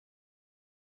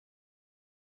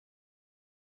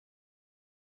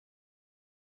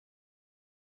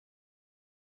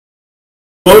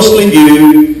mostly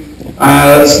viewed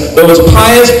as those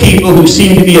pious people who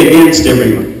seem to be against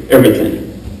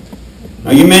everything. Now,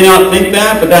 you may not think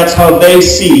that, but that's how they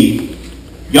see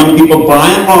young people, by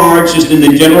and large, just in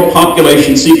the general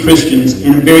population, see Christians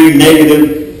in a very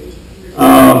negative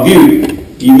view.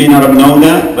 You may not have known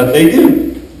that, but they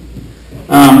do.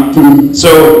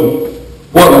 So,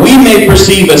 what we may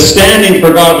perceive as standing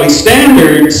for godly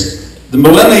standards, the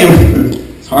millennium,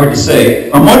 it's hard to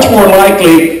say, are much more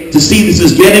likely to see this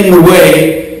as getting in the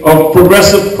way of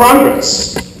progressive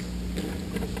progress.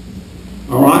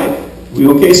 All right? We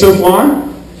okay so far?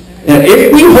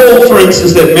 If we hold, for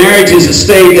instance, that marriage is a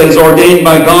state that is ordained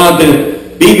by God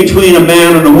to be between a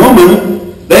man and a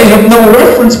woman, they have no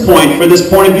reference point for this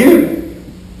point of view,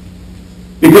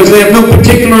 because they have no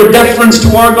particular deference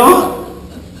to our God.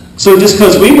 So just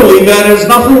because we believe that is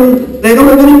nothing, they don't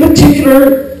have any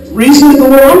particular reason to go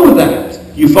along with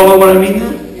that. You follow what I mean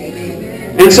now?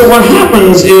 And so what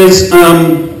happens is,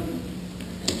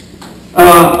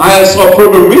 I saw a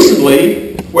program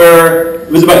recently where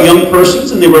it was about young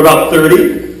persons, and they were about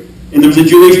 30, and there was a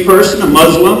Jewish person, a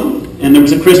Muslim, and there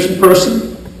was a Christian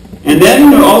person, and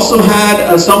then you also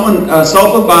had someone,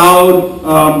 self-avowed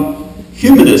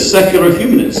humanist, secular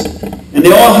humanist, and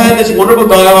they all had this wonderful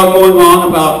dialogue going on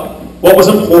about what was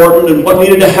important and what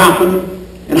needed to happen,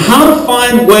 and how to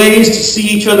find ways to see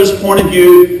each other's point of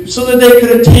view so that they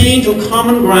could attain to a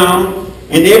common ground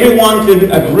and everyone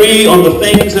could agree on the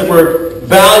things that were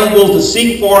valuable to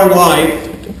seek for in life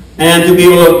and to be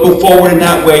able to go forward in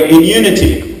that way in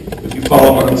unity, if you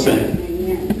follow what I'm saying.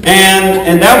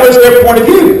 And that was their point of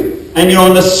view. And you know,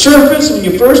 on the surface, when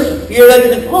you first hear that, you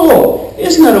think, oh,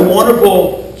 isn't that a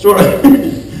wonderful sort of...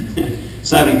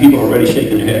 Sadly, people are already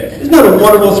shaking their head. Isn't that a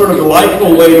wonderful sort of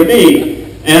delightful way to be?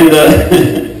 And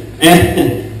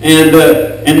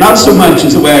not so much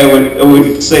is the way I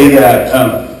would say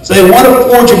that. So they want to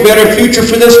forge a better future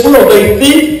for this world. They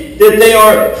think that they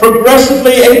are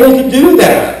progressively able to do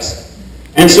that.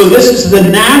 And so this is the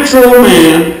natural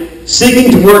man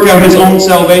seeking to work out his own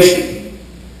salvation.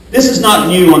 This is not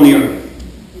new on the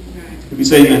earth. Could we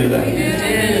say amen to that?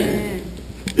 Amen.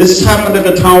 This has happened at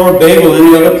the Tower of Babel and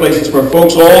any other places where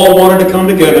folks all wanted to come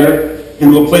together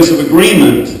into a place of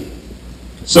agreement.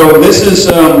 So this is,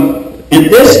 and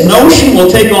this notion will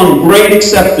take on great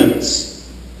acceptance.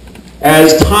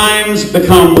 As times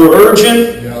become more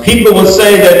urgent, people will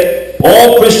say that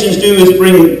all Christians do is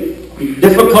bring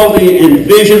difficulty and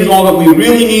visions, all that we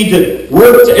really need to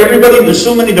work to everybody. There's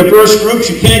so many diverse groups,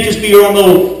 you can't just be your own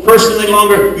little person any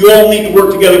longer. You all need to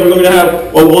work together. We're going to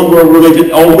have a one world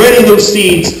religion. Already those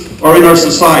seeds are in our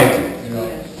society.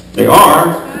 They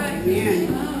are.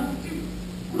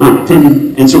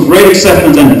 And so great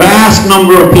acceptance and vast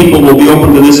number of people will be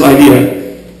open to this idea.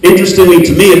 Interestingly,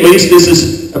 to me at least, this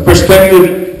is a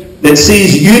perspective that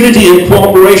sees unity and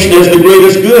cooperation as the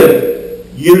greatest good.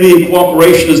 Unity and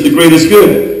cooperation is the greatest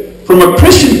good. From a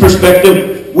Christian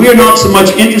perspective, we are not so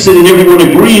much interested in everyone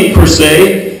agreeing per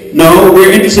se. No,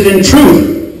 we're interested in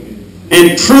truth.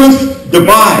 And truth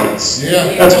divides.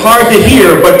 That's hard to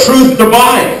hear, but truth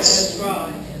divides.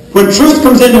 When truth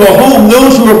comes into a home,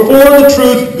 those who are for the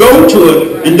truth go to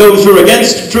it, and those who are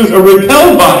against the truth are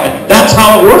repelled by it. That's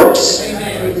how it works.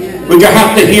 But you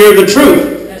have to hear the truth.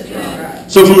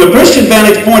 So from the Christian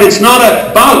vantage point, it's not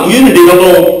about unity,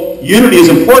 although unity is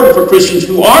important for Christians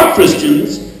who are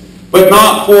Christians, but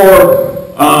not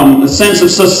for the sense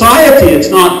of society. It's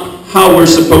not how we're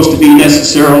supposed to be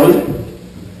necessarily.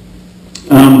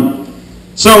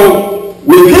 So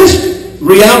with this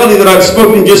reality that I've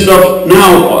spoken just of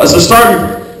now as a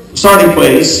starting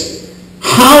place,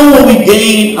 how will we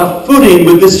gain a footing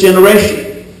with this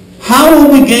generation? How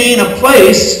will we gain a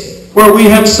place where we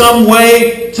have some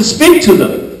way to speak to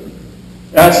them?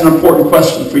 That's an important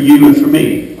question for you and for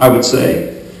me, I would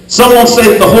say. Some will say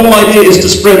that the whole idea is to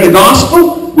spread the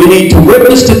gospel. We need to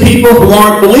witness to people who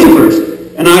aren't believers.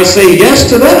 And I say yes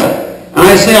to that. And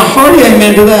I say a hearty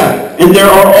amen to that. And there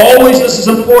are always, this is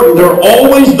important, there are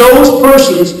always those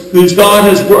persons who God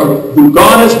has worked on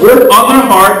their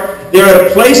heart. They're at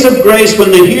a place of grace.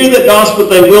 When they hear the gospel,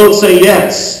 they will say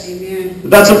yes. Amen.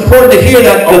 That's important to hear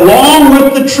that, along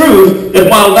with the truth, that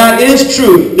while that is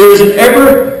true, there is an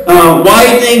ever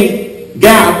widening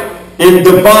gap and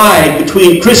divide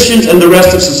between Christians and the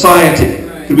rest of society.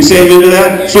 Could we say amen to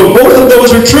that? So both of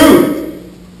those are true,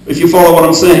 if you follow what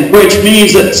I'm saying, which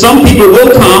means that some people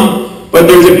will come, but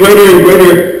there's a greater and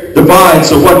greater divide,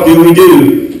 so what do we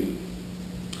do?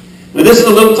 Now this is a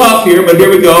little tough here, but here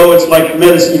we go. It's like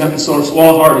medicine, you have to sort of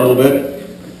swallow hard a little bit.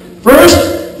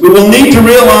 First, we will need to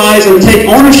realize and take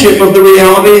ownership of the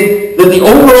reality that the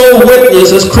overall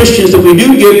witness as Christians that we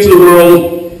do give to the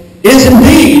world is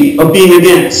indeed of being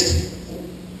against.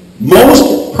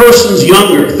 Most persons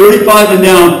younger, 35 and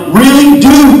down, really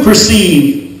do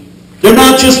perceive. They're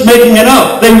not just making it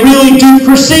up. They really do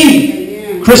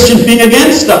perceive Christians being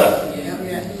against stuff.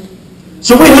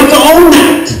 So we have to own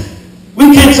that.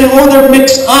 We can't say, oh, they're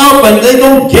mixed up and they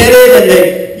don't get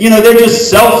it and they're just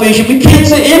selfish. We can't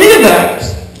say any of that.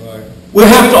 Right. We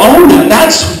have to own that.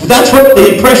 That's what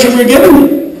the impression we're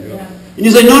giving. Yeah. And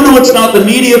you say, no, it's not. The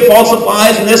media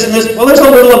falsifies and this and this. Well, there's a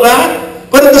little of that.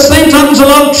 But at the same time, there's a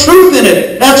lot of truth in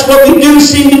it. That's what we do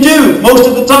seem to do most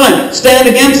of the time. Stand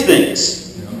against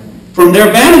things. Yeah. From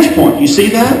their vantage point. You see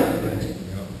that?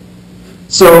 Yeah.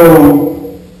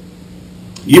 So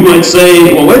you might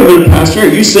say, well, wait a minute, Pastor, are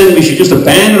you saying we should just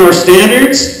abandon our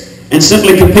standards and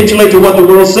simply capitulate to what the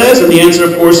world says? And the answer,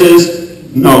 of course,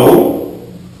 is no.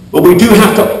 But we do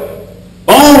have to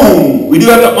own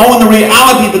the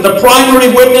reality that the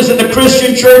primary witness that the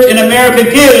Christian church in America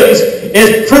gives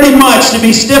is pretty much to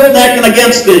be stiff-necked and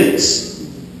against things.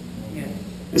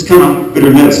 It's kind of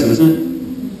bitter medicine, isn't it?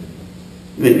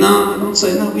 You think, no, don't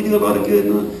say no, we do a lot of good.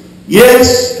 No.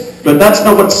 Yes, but that's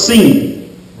not what's seen.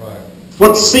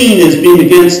 What's seen is being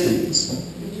against things.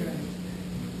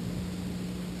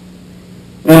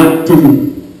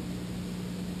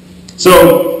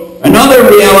 So, another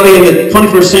reality in the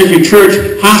 21st century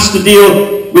church has to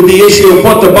deal with the issue of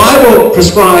what the Bible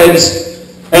prescribes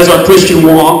as our Christian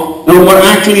walk and what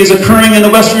actually is occurring in the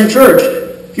Western church.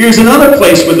 Here's another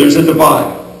place where there's a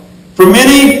divide. For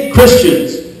many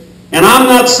Christians, and I'm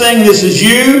not saying this is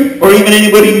you or even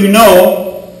anybody you know,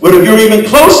 but if you're even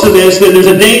close to this, then there's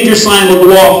a danger sign will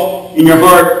go off in your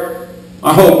heart,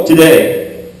 I hope,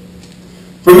 today.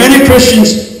 For many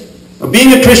Christians,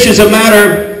 being a Christian is a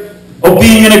matter of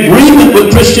being in agreement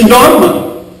with Christian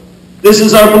dogma. This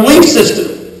is our belief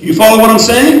system. Do you follow what I'm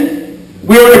saying?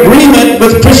 We're in agreement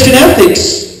with Christian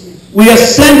ethics. We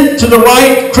assent to the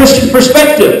right Christian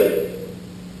perspective.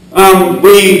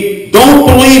 We don't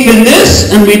believe in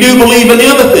this, and we do believe in the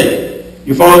other thing.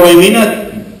 You follow what I mean?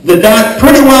 That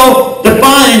pretty well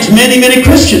defines many, many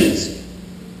Christians.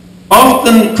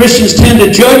 Often Christians tend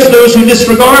to judge those who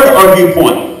disregard our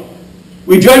viewpoint.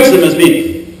 We judge them as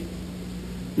being,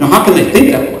 how can they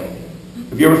think that way?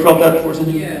 Have you ever felt that before?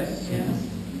 Yes.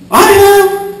 I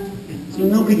have. So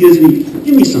nobody give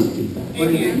me some feedback.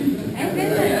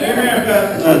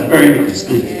 That's very nice.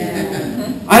 Thank you.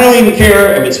 I don't even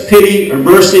care if it's pity or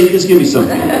mercy. Just give me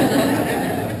something.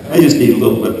 I just need a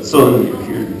little bit. So you're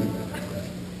hearing me.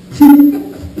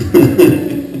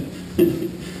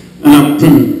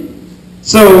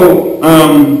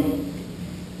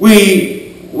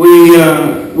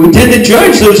 We tend to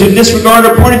judge those who disregard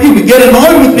our point of view. We get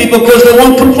annoyed with people because they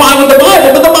won't comply with the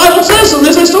Bible, but the Bible says so. And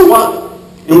they say, so what?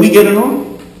 And we get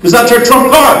annoyed because that's our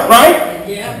trump card, right?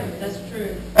 Yeah, that's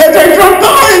true. That's our trump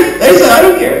card. They say, I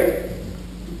don't care.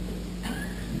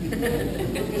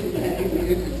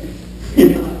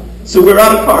 So we're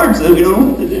out of cards, then we don't know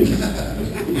what to do.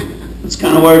 That's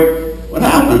kind of what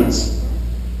happens.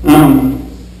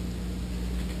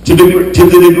 To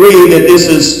the degree that this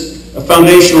is a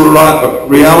foundational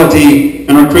reality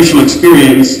in our Christian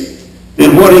experience,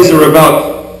 then what is there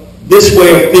about this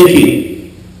way of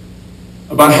thinking,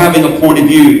 about having a point of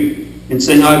view and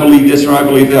saying, I believe this or I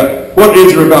believe that? What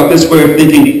is there about this way of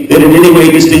thinking that in any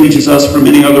way distinguishes us from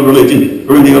any other religion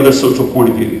or any other social point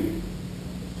of view?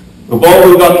 If all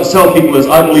we've got to tell people is,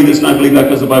 I believe this and I believe that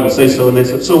because the Bible says so, and they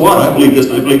say, so what? I believe this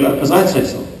and I believe that because I say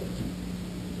so.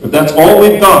 If that's all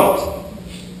we've got,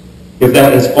 if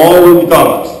that is all we've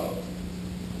got,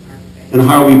 then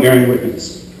how are we bearing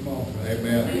witness? Come on.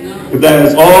 Amen. If that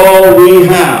is all we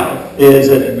have, is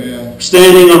it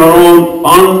standing on our own,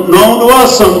 unknown to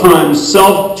us sometimes,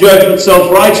 self-judgment,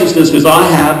 self-righteousness, because I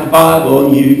have the Bible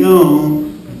and you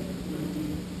don't.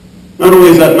 Not only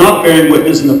is that not bearing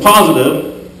witness in the positive,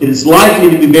 it is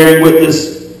likely to be bearing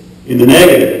witness in the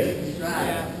negative.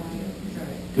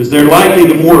 Because they're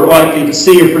more likely to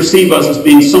see or perceive us as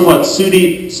being somewhat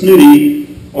snooty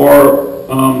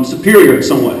or superior in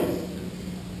some way.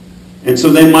 And so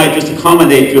they might just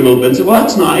accommodate you a little bit and say, well,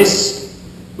 that's nice,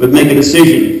 but make a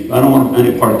decision. I don't want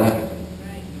any part of that.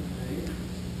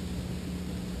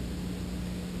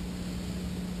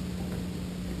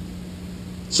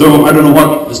 So I don't know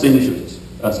what distinguishes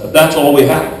us, but that's all we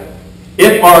have.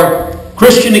 If our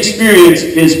Christian experience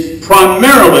is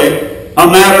primarily a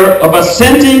matter of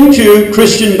assenting to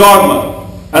Christian dogma,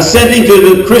 assenting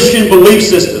to the Christian belief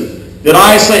system, that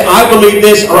I say, I believe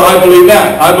this or I believe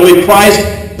that. I believe Christ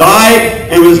died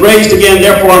and was raised again,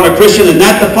 therefore I'm a Christian, and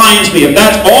that defines me. If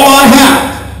that's all I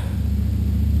have,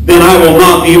 then I will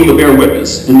not be able to bear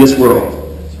witness in this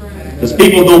world. Because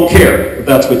people don't care if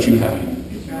that's what you have.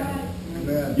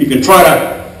 You can try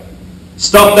to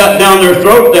stuff that down their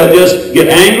throat. They'll just get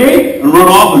angry and run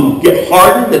off and get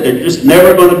hardened that they're just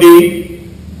never going to be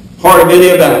part of any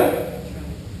of that.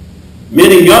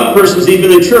 Many young persons,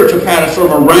 even in church, have had a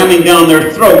sort of a ramming down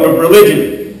their throat of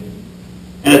religion.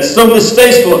 And it's so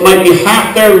distasteful, it might be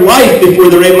half their life before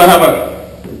they're able to have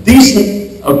a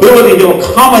decent ability to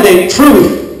accommodate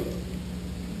truth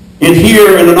and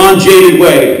hear in an unjaded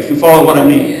way, if you follow what I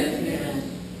mean.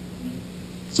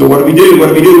 So what do we do? What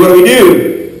do we do? What do we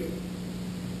do?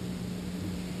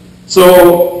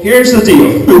 So here's the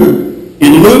deal.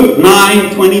 In Luke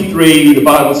 9:23, the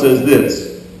Bible says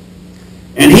this.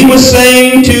 And he was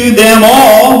saying to them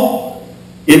all,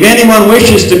 if anyone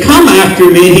wishes to come after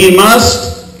me, he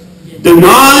must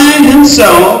deny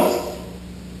himself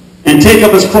and take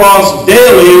up his cross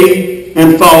daily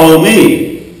and follow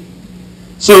me.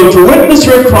 So to witness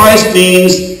for Christ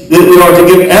means that we are to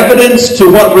give evidence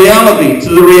to what reality? To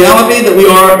the reality that we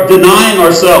are denying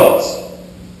ourselves.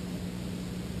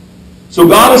 So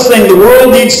God is saying the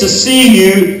world needs to see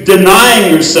you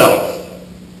denying yourself.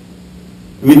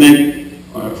 I mean,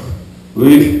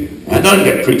 that doesn't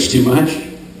get preached too much.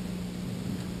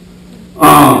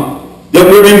 That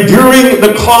we're enduring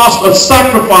the cost of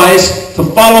sacrifice to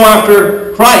follow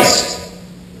after Christ.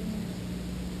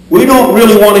 We don't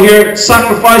really want to hear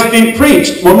sacrifice being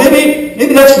preached. Well, maybe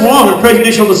that's wrong and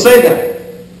prejudicial to say that.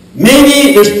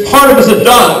 Maybe there's part of us that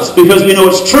does because we know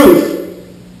it's truth.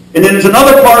 And then there's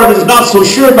another part of us that's not so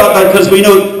sure about that because we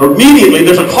know immediately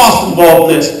there's a cost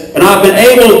involved in this. And I've been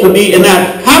able to be in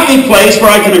that happy place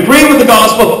where I can agree with the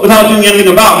gospel without doing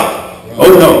anything about it.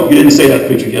 Oh no, you didn't say that,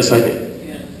 preacher. Yes, I did.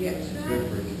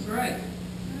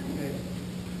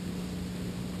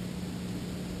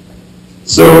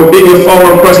 So, being a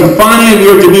follower of Christ, and finally we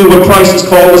are to do what Christ has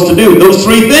called us to do. Those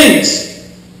three things.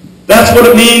 That's what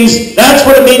it means. That's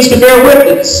what it means to bear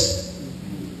witness.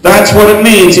 That's what it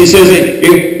means. He says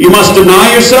you must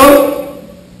deny yourself,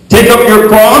 take up your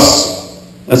cross.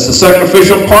 That's the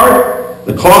sacrificial part,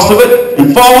 the cost of it,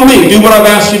 and follow me. Do what I've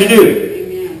asked you to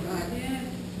do. Amen.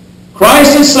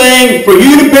 Christ is saying, for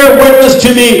you to bear witness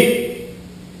to me,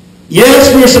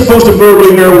 yes, we're supposed to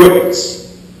verbally bear witness.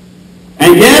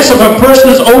 And yes, if a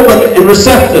person is open and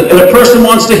receptive and a person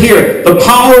wants to hear it, the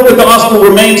power of the gospel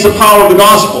remains the power of the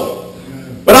gospel.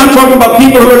 But I'm talking about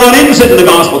people who are not interested in the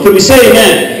gospel. Can we say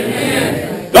amen?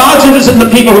 Amen. God's interested in the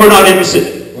people who are not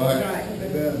interested. Right.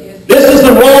 This is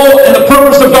the role and the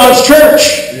purpose of God's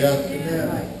church.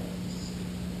 Yeah.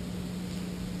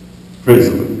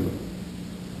 Praise the Lord.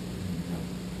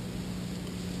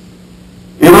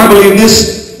 And I believe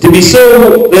this to be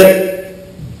so that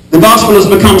the gospel has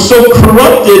become so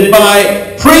corrupted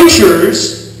by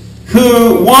preachers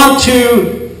who want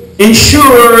to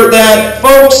ensure that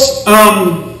folks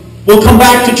will come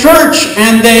back to church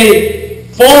and they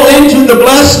fall into the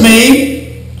bless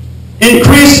me,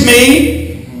 increase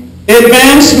me,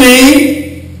 advance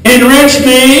me, enrich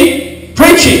me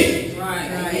preaching.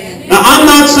 Right. Now I'm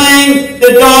not saying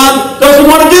that God doesn't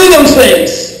want to do those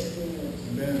things.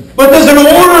 But there's an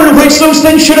order in which those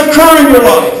things should occur in your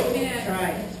life.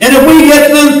 And if we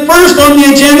get them first on the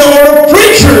agenda, or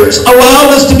preachers allow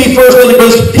this to be first,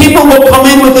 because people will come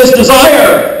in with this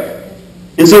desire.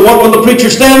 And so what will the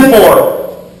preacher stand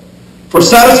for? For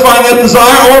satisfying that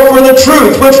desire or for the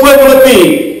truth? Which way will it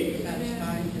be?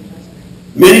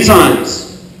 Many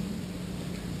times.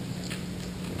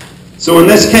 So in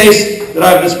this case that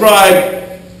I've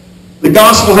described, the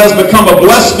gospel has become a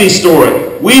bless me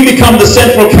story. We become the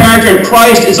central character and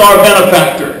Christ is our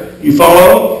benefactor. You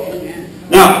follow?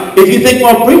 Now, if you think,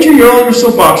 well, preacher, you're on your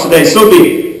soapbox today, so be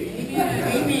it.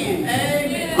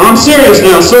 Amen. I'm serious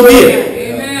now, so be it.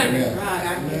 Amen.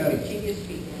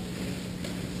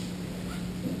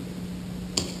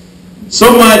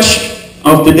 So much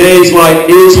of today's life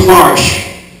is harsh,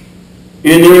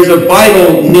 and there is a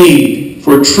vital need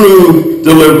for true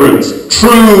deliverance,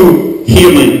 true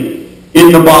healing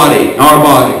in the body, our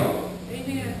body.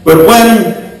 But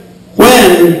when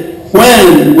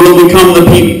will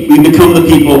we become the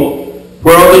people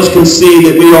where others can see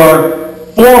that we are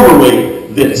formerly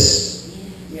this?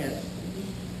 Yes.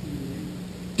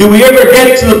 Do we ever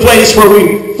get to the place where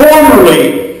we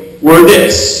formerly were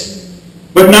this,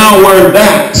 but now we're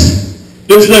that?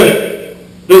 Does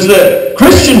the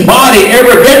Christian body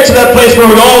ever get to that place where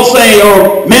we all say,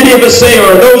 or many of us say,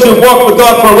 or those who walked with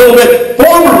God for a little bit,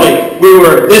 formerly we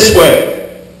were this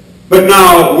way, but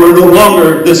now we're no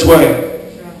longer this way?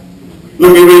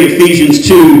 Let me read Ephesians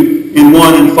 2 in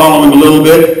 1 and following a little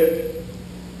bit.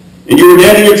 And you were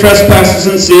dead in your trespasses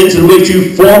and sins in which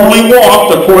you formerly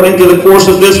walked according to the course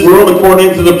of this world,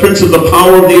 according to the prince of the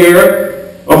power of the air,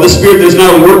 of the Spirit that is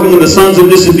now working in the sons of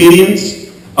disobedience.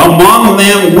 Among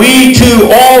them we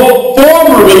too all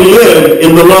formerly lived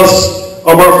in the lusts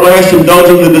of our flesh,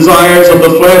 indulging the desires of the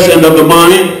flesh and of the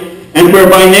mind, and were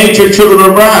by nature children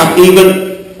of wrath, even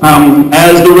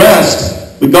as the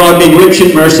rest. But God, being rich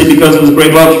in mercy because of his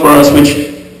great love for us, which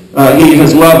he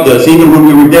has loved us, even when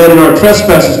we were dead in our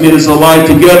trespasses, made us alive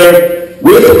together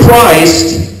with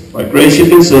Christ, by grace you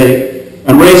can say,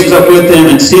 and raised us up with him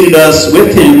and seated us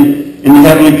with him in the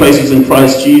heavenly places in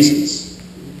Christ Jesus.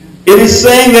 It is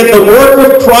saying that the work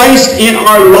of Christ in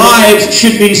our lives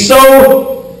should be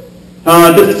so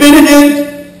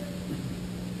definitive,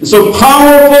 so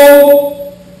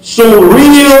powerful, so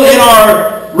real in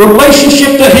our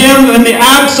relationship to him, and the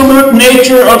absolute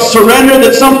nature of surrender,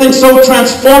 that something so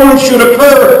transformative should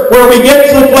occur, where we get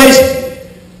to the place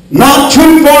not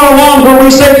too far along where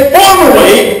we say,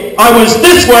 formerly I was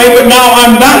this way, but now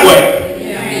I'm that way.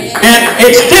 And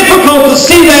it's difficult to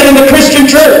see that in the Christian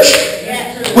church.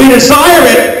 We desire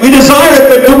it, but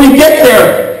till we get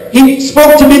there. He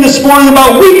spoke to me this morning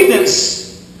about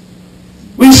weakness.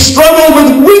 We struggle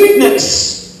with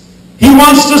weakness. He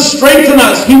wants to strengthen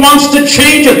us. He wants to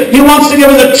change us. He wants to give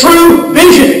us a true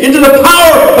vision into the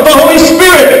power of the Holy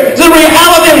Spirit. The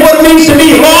reality of what it means to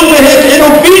be long to him in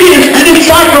obedience and in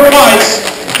sacrifice.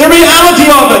 The reality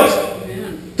of it.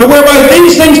 To whereby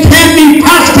these things can't be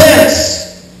past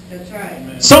tense.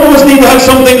 Some of us need to have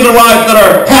some things in our life that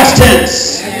are past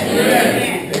tense.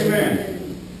 Amen.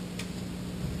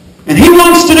 And he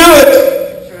wants to do it.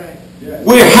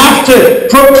 We have to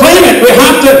proclaim it. We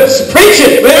have to preach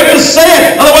it. We have to say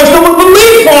it. Otherwise no one will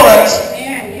believe for it.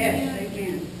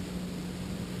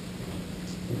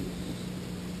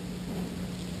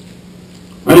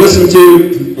 I listened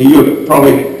to, and you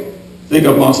probably think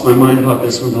I've lost my mind about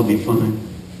this one. I'll be fine.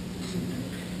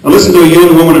 I listened to a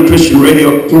young woman on Christian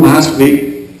radio last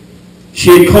week. She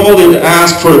had called in to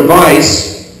ask for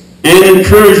advice and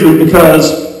encouragement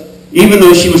because even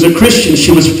though she was a Christian,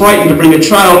 she was frightened to bring a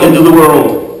child into the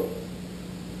world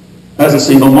as a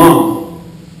single mom.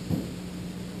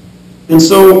 And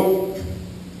so,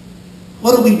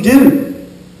 what do we do?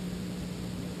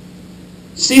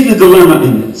 See the dilemma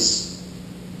in this.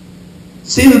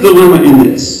 See the dilemma in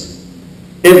this.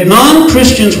 If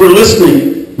non-Christians were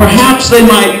listening, perhaps they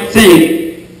might think,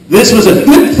 this was a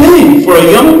good thing for a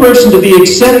young person to be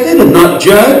accepted and not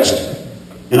judged.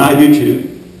 And I do too.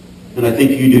 And I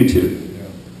think you do too.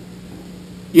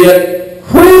 Yet,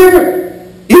 where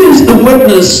is the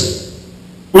witness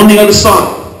on the other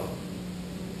side?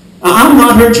 I'm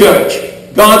not her judge.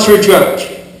 God's her judge.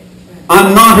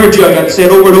 I'm not her judge. I've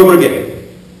said over and over again.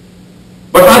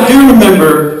 But I do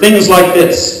remember things like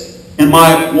this in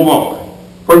my walk,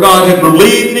 where God had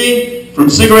relieved me from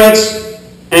cigarettes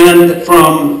and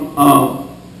from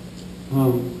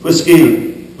whiskey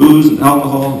and booze and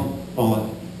alcohol and all that.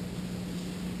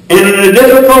 And in a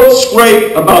difficult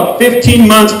scrape, about 15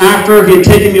 months after he had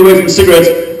taken me away from cigarettes,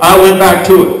 I went back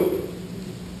to it.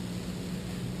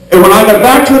 And when I got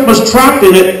back to it and was trapped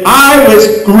in it, I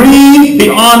was grieved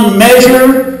beyond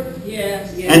measure.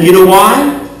 Yes. And you know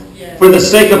why? Yes. For the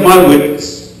sake of my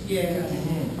witness. Yes.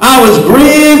 I was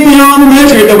grieved beyond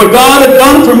measure that what God had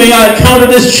done for me, I had counted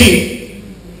as cheap.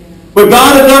 What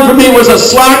God had done for me was a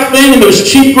slack thing, and it was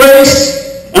cheap grace,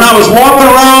 and I was walking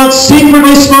around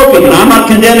secretly smoking. And I'm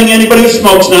not condemning anybody who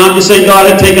smokes now. I'm just saying God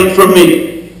had taken it from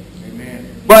me. Amen.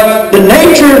 But the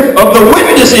nature of the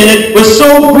witness in it was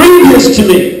so grievous to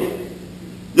me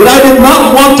that I did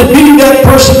not want to be that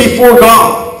person before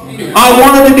God. Amen. I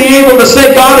wanted to be able to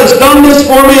say, God has done this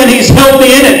for me, and he's helped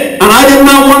me in it. And I did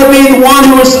not want to be the one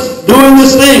who was doing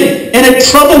this thing. And it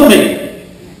troubled me.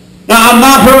 Now, I'm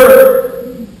not her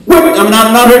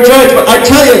judge, but I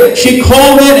tell you, she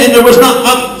called in and there was not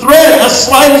a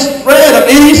slightest thread of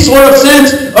any sort of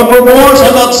sense of remorse.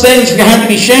 I'm not saying she had to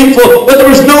be shameful, but there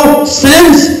was no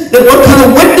sense that what kind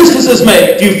of witness does this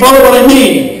make? Do you follow what I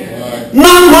mean? Right.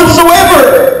 None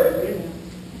whatsoever.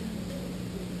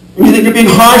 And you think you're being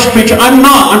harsh, preacher. I'm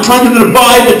not. I'm trying to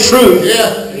divide the truth.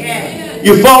 Yeah.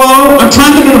 You follow? I'm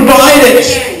trying to divide it.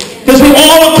 Because we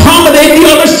all accommodate the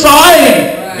other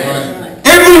side.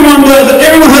 Everyone does it.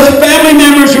 Everyone has family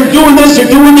members who are doing this, or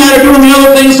doing that, or doing the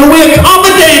other things, so we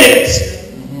accommodate it.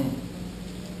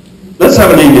 Let's have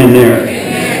an amen there.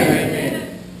 Amen.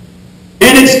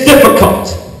 And it's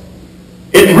difficult.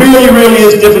 It really, really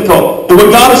is difficult. And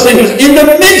what God is saying is, in the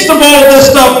midst of all this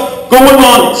stuff going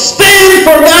on, stand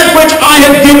for that which I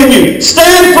have given you.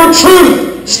 Stand for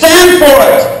truth. Stand for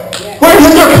it. Where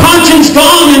has our conscience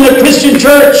gone in the Christian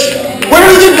church? Where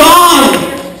is it gone?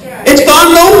 It's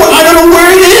gone nowhere. I don't know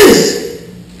where it is.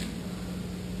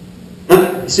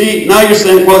 See, now you're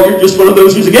saying, well, you're just one of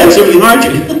those who's against everything, aren't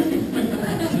you?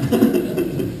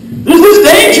 There's this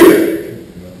danger.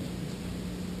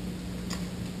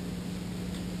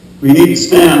 We need to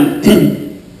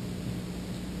stand,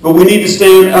 but we need to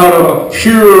stand out of a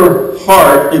pure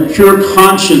heart and pure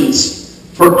conscience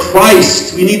for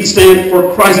Christ. We need to stand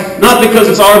for Christ, not because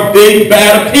it's our big,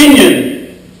 bad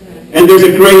opinion. And there's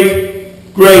a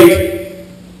great, great,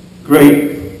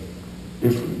 great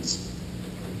difference.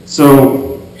 So,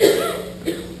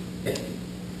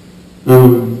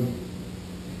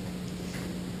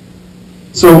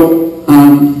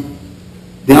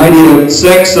 the idea of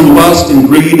sex and lust and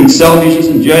greed and selfishness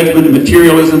and judgment and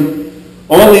materialism,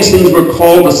 all these things we're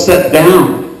called to set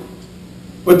down.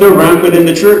 But they're rampant in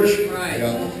the church. Right.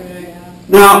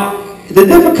 Now, the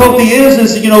difficulty is,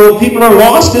 people are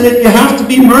lost in it. You have to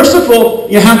be merciful.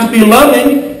 You have to be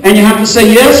loving. And you have to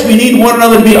say, yes, we need one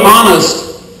another to be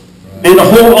honest. And to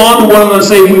hold on to one another and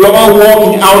say, we are all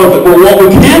walking out of it.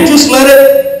 We can't just let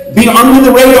it be under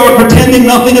the radar pretending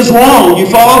nothing is wrong. You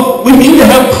follow? We need to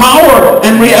have power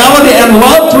and reality and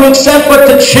love to accept, but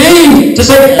to change. To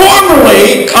say,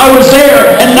 formerly I was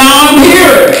there and now I'm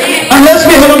here. Unless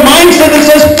we have a mindset that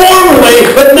says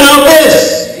formerly, but now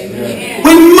this. Amen.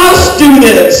 We must do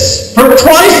this for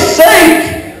Christ's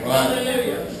sake.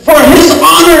 For His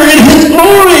honor and His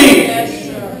glory.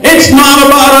 It's not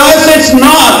about us. It's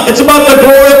not. It's about the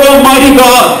glory of Almighty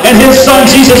God and His Son,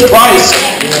 Jesus Christ.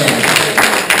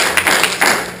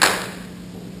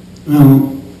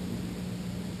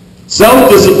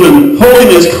 Self-discipline,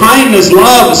 holiness, kindness,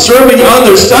 love, serving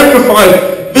others, sacrifice,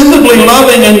 visibly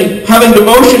loving and having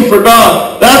devotion for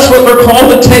God. That's what we're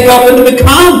called to take up and to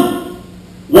become.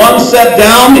 One set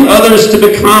down, the others to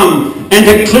become. And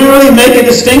to clearly make a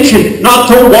distinction, not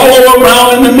to wallow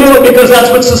around in the middle, because that's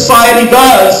what society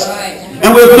does.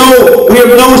 And we have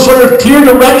no sort of clear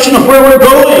direction of where we're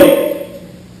going.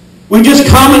 We just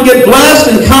come and get blessed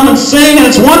and come and sing, and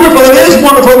it's wonderful. It is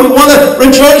wonderful. We want to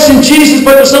rejoice in Jesus,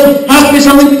 but there has to be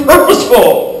something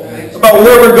purposeful about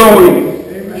where we're going.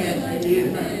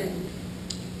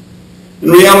 In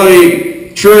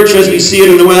reality, church as we see it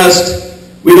in the West,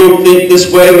 we don't think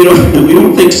this way. We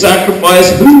don't think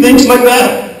sacrifice. Who thinks like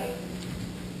that?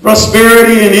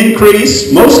 Prosperity and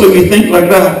increase. Mostly we think like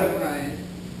that.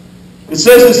 It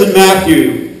says this in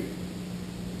Matthew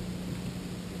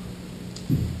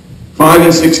 5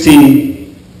 and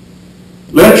 16.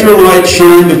 Let your light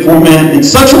shine before men in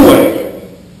such a way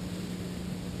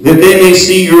that they may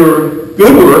see your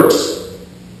good works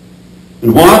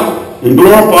and what? And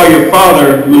glorify your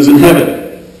Father who is in heaven.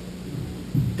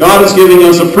 God is giving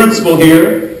us a principle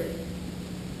here.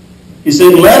 He's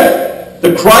saying, let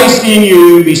the Christ in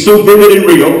you be so vivid and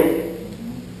real.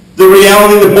 The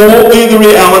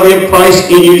reality of Christ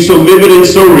in you so vivid and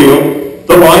so real.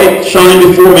 The light shine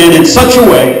before men in such a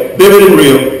way, vivid and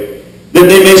real, that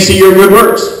they may see your good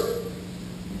works.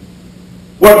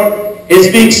 What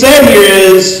is being said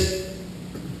here is,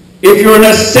 if you're an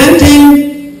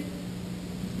assenting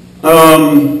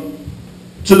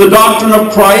to the doctrine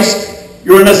of Christ,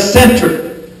 you're an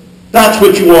assenter. That's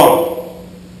what you are.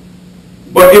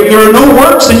 But if there are no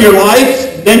works in your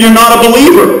life, then you're not a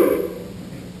believer.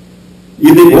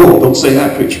 You think, oh, don't say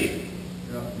that, preacher.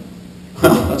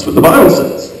 Well, that's what the Bible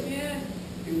says.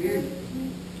 The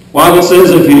Bible says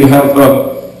if you have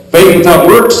faith without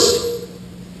works,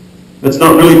 that's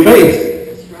not really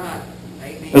faith.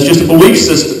 That's just a belief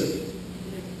system.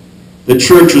 The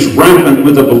church is rampant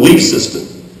with a belief system.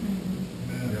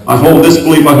 I hold this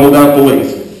belief, I hold that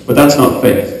belief. But that's not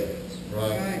faith.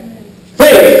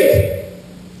 Faith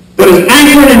that is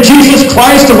anchored in Jesus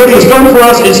Christ and what He has done for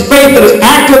us is faith that is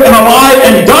active and alive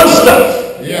and does stuff.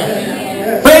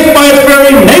 Faith by its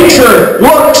very nature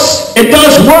works. It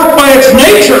does work by its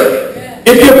nature.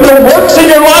 If you have no works in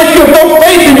your life, you have no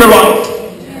faith in your life.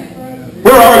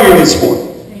 Where are you this morning?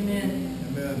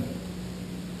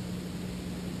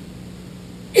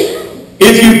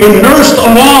 If you've been nursed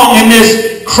along in this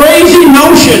crazy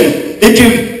notion that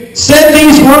you've said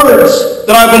these words,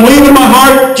 that I believe in my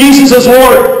heart Jesus is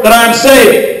Lord, that I am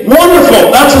saved,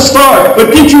 wonderful, that's a start.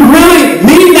 But did you really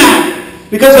mean that?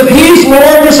 Because if He's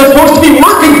Lord, you're supposed to be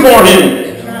working for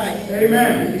Him.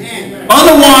 Amen.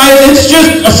 Otherwise, it's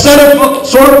just a set of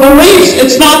sort of beliefs.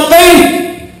 It's not faith.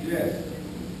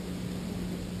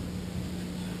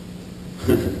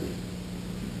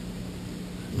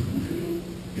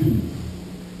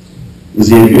 Is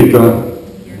He a good God?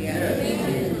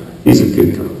 He's a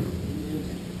good God.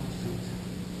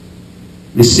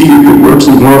 They see your good works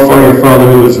and glorify your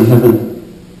Father who is in heaven.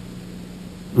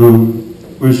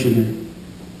 Where's your name?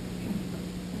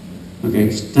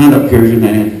 Okay, stand up here, your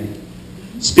name.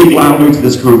 Speak loudly to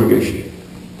this congregation.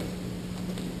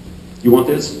 You want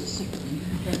this?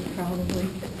 Probably.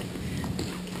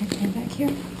 Can I stand back here?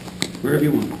 Wherever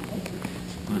you want.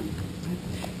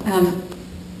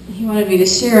 He wanted me to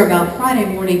share about Friday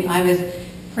morning. I was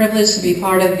privileged to be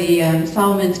part of the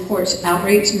Solomon's Porch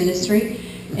Outreach Ministry,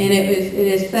 and it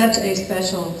is such a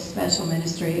special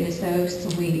ministry. It is so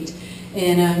sweet.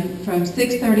 And from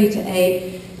 6:30 to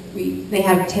 8, they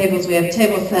have tables. We have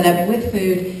tables set up with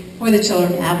food for the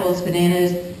children: apples,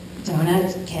 bananas,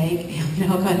 donuts, cake,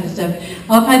 all kinds of stuff,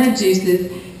 all kinds of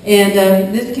juices.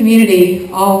 And this community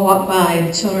all walk by.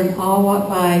 The children all walk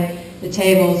by the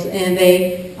tables, and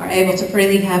they are able to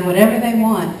freely have whatever they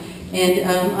want. And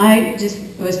I just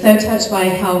was so touched by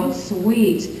how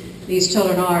sweet these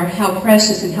children are, how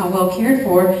precious and how well cared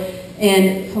for,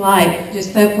 and polite,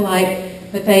 just so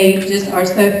polite, but they just are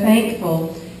so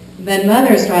thankful. Then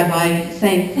mothers drive by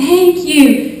saying, thank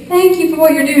you for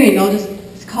what you're doing. They'll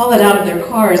just call it out of their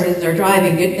cars as they're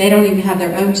driving. They don't even have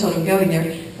their own children going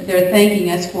there, but they're thanking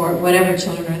us for whatever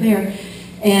children are there.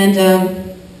 And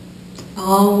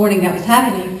all morning that was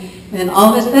happening. And then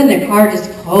all of a sudden a car just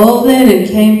pulled in and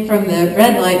came from the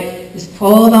red light, just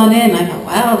pulled on in. I thought,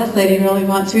 wow, this lady really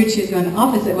wants food. She was going the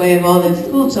opposite way of all the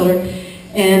school children.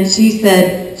 And she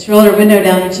said, she rolled her window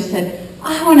down and she said,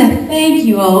 I want to thank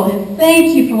you all and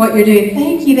thank you for what you're doing.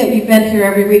 Thank you that you've been here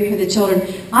every week for the children.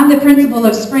 I'm the principal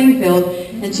of Springfield.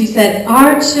 And she said,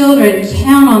 our children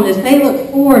count on this. They look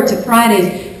forward to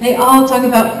Fridays. They all talk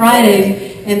about Fridays.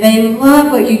 And they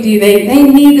love what you do. They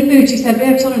need the food. She said, we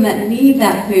have children that need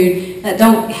that food, that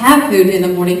don't have food in the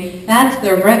morning. That's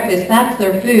their breakfast. That's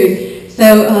their food.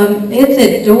 So it's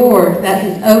a door that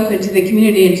has opened to the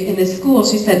community in the school.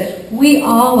 She said, we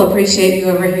all appreciate you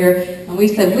over here. And we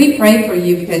said, we pray for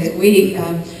you because we,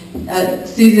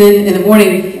 Susan in the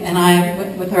morning and I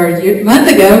went with her a month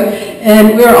ago,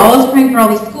 and we were always praying for all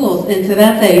these schools. And so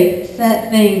that's a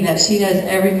set thing that she does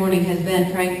every morning, has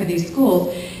been praying for these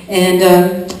schools. And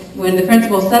when the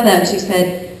principal said that,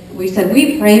 we said,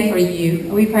 we pray for you.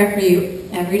 We pray for you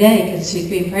every day because she's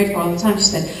being prayed for all the time. She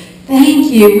said, thank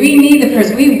you. We need the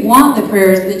prayers. We want the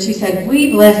prayers. And she said,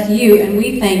 we bless you and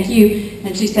we thank you.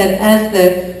 And she said, as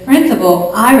the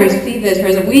principal, I receive those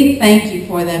prayers and we thank you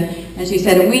for them. And she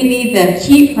said, we need them.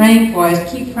 Keep praying for us.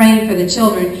 Keep praying for the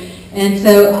children. And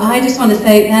so I just want to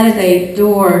say that is a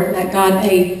door that God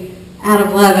ate out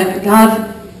of love. And God,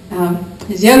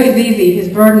 his yoke is easy, his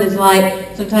burden is light.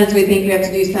 Sometimes we think we have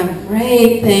to do some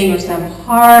great thing or some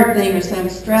hard thing or some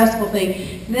stressful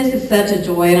thing. And this is such a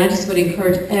joy, and I just would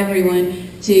encourage everyone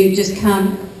to just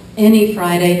come any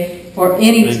Friday for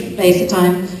any space of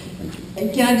time.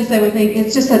 And can I just say one thing?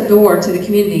 It's just a door to the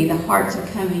community. The hearts are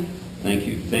coming. Thank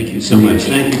you. Thank you so much.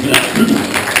 Thank you for that.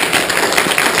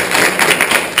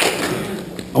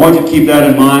 I want you to keep that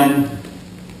in mind,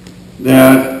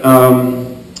 that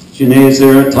Janae is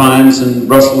there at times, and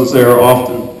Russell is there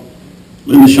often.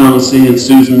 Linda Shaughnessy and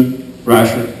Susan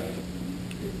Brasher.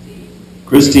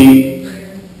 Christine.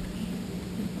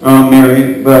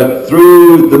 Mary. But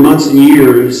through the months and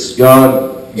years,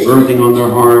 God birthing on their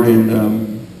heart and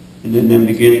then them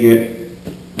beginning it.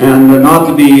 And not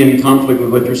to be in conflict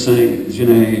with what you're saying,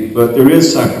 Janae, but there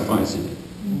is sacrificing.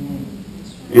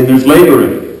 And there's labor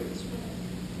in it.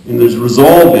 And there's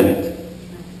resolve in it.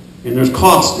 And there's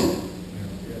cost in it.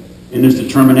 And there's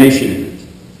determination in it.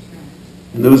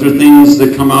 And those are things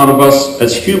that come out of us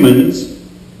as humans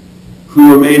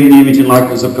who are made in the image and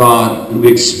likeness of God, and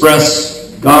we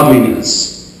express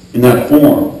godliness in that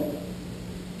form.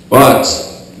 But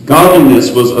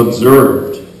godliness was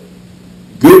observed.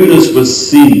 Goodness was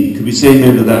seen. Could we say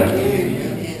amen to that?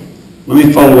 Amen. Let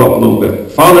me follow up a little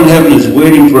bit. Father in heaven is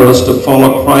waiting for us to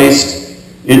follow Christ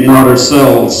and not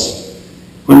ourselves.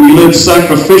 When we live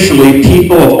sacrificially,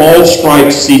 people of all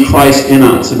stripes see Christ in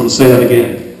us. I'm going to say that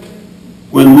again.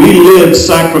 When we live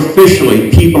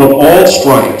sacrificially, people of all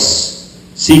stripes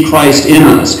see Christ in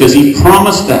us, because he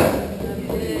promised that.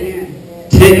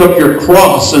 Take up your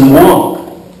cross and walk.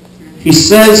 He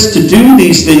says to do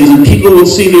these things, and people will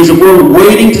see. There's a world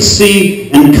waiting to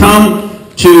see and come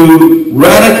to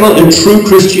radical and true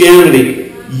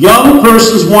Christianity. Young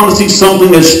persons want to see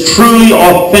something that's truly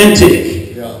authentic.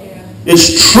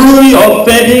 It's truly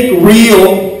authentic,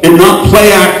 real, and not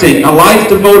play acting. A life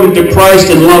devoted to Christ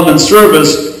in love and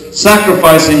service,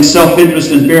 sacrificing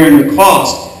self-interest and bearing the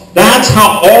cost. That's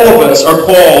how all of us are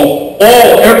called.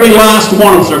 Every last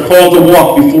one of us are called to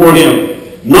walk before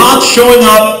him. Not showing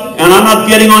up, and I'm not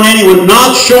getting on anyone,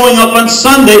 not showing up on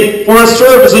Sunday for a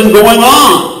service and going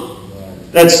on.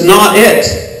 That's not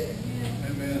it.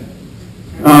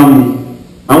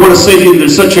 I want to say to you,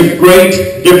 there's such a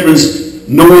great difference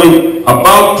knowing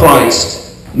about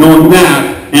Christ knowing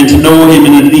that, and to know Him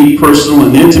in a deep, personal,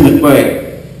 and intimate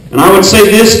way. And I would say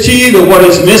this to you, that what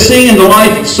is missing in the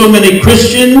life of so many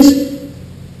Christians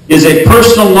is a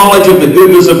personal knowledge of the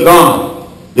goodness of God.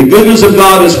 The goodness of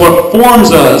God is what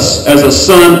forms us as a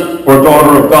son or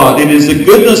daughter of God. It is the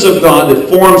goodness of God that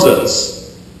forms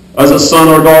us as a son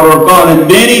or daughter of God. And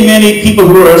many, many people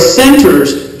who are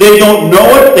assenters, they don't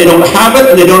know it, they don't have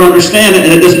it, and they don't understand it,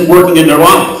 and it isn't working in their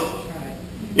life.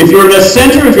 If you're an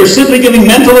assenter, if you're simply giving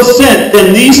mental assent,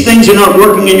 then these things are not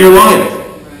working in your life.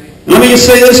 And let me just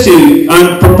say this to you.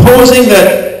 I'm proposing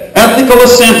that ethical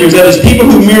assenters, that is people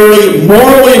who merely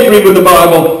morally agree with the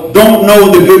Bible, don't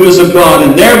know the goodness of God,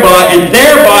 and thereby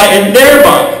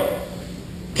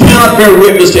cannot bear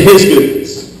witness to His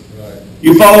goodness.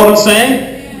 You follow what I'm saying?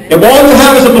 If all you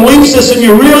have is a belief system,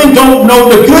 you really don't know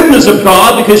the goodness of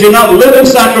God, because you're not living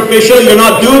sacrificial, you're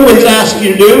not doing what He's asking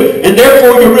you to do, and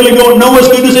therefore you really don't know His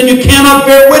goodness, and you cannot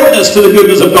bear witness to the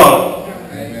goodness of God.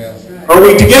 Amen. Are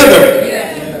we together? Yes.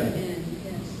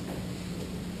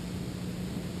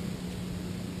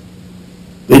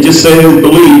 They just say they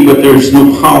believe, but there's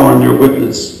no power in their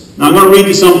witness. Now I'm going to read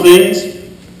you some things.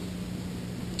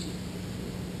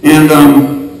 And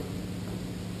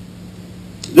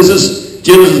this is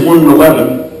Genesis 1 and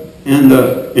 11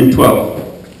 and 12.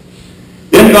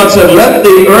 Then God said, "Let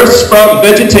the earth sprout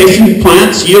vegetation,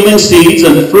 plants yielding seeds,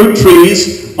 and fruit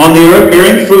trees on the earth,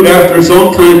 bearing fruit after its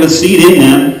own kind with seed in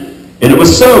them." And it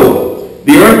was so.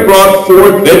 The earth brought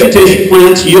forth vegetation,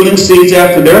 plants yielding seeds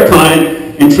after their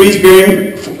kind, and trees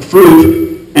bearing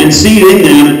fruit and seed in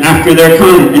them after their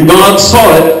kind. And God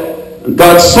saw it.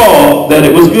 God saw that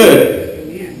it was good.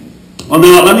 Well,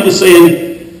 now let me just say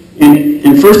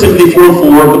in 1 Timothy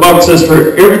 4:4, the Bible says,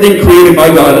 "For everything created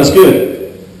by God is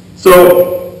good."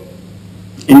 So,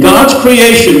 in God's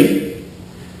creation,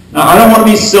 now I don't want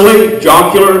to be silly,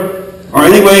 jocular, or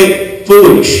anyway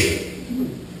foolish.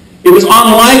 It was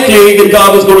unlikely that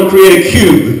God was going to create a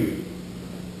cube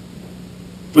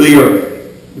for the earth.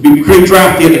 It would be pretty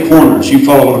drafty at the corners. You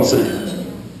follow what I'm saying?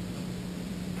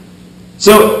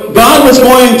 So God was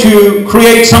going to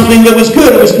create something that was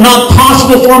good. It was not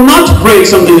possible for Him not to create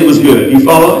something that was good. You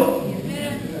follow?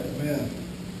 Amen.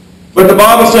 But the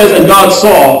Bible says, and God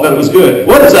saw that it was good.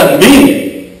 What does that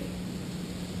mean?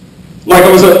 Like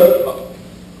it was a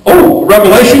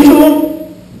revelation to Him?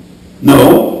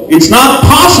 No. It's not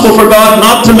possible for God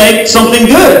not to make something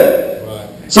good. Right.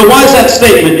 So why is that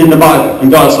statement in the Bible? And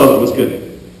God saw that it was good.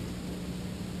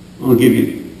 I'll give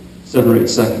you 7 or 8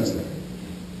 seconds there.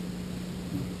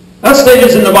 That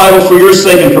statement's in the Bible for your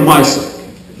sake and for my sake.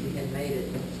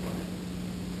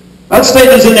 That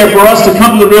statement's in there for us to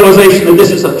come to the realization that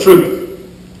this is the truth.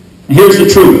 And here's the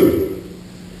truth.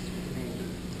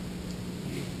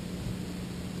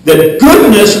 That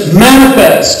goodness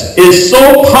manifest is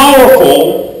so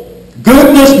powerful.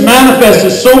 Goodness manifest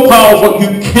is so powerful you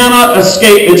cannot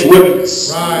escape its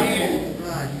witness. Right.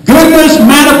 Goodness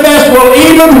manifest will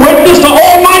even witness to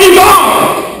Almighty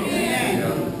God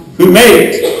who made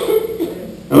it.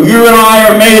 Now, you and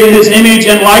I are made in His image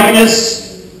and likeness.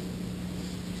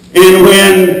 And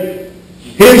when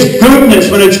His goodness,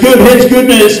 when it's good, His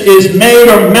goodness is made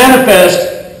or manifest,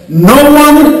 no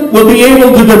one will be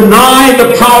able to deny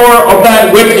the power of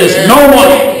that witness. Amen. No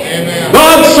one. Amen.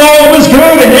 God saw it was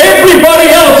good, and everybody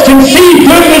else can see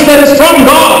goodness that is from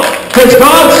God. Because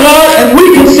God saw it, and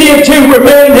we can see it too. We're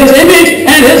made in His image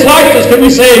and His likeness. Can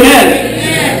we say amen?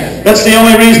 Amen. That's the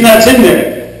only reason that's in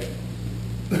there.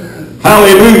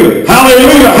 Hallelujah.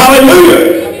 Hallelujah.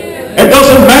 Hallelujah. It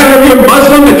doesn't matter if you're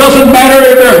Muslim. It doesn't matter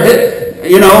if you're,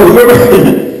 whoever,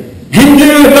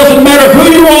 Hindu. It doesn't matter who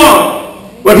you are.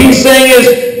 What He's saying is,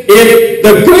 if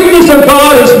the goodness of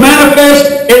God is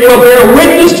manifest, it will bear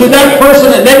witness to that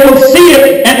person, and they will see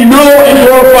it and know and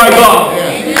glorify God.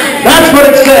 That's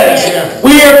what it says.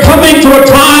 We are coming to a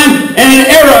time and an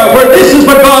era where this is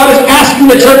what God is asking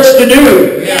the church to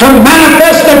do. To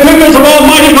manifest the goodness of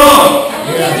Almighty God.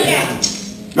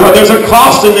 Now, there's a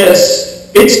cost in this.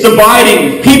 It's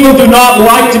dividing. People do not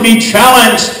like to be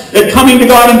challenged that coming to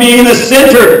God and being in the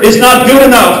center is not good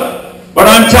enough. But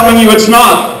I'm telling you it's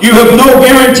not. You have no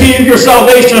guarantee of your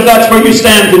salvation if that's where you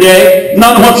stand today.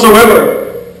 None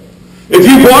whatsoever. If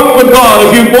you've walked with God,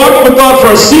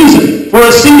 for a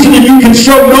season and you can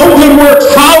show no good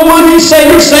works, how will you say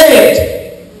you're saved?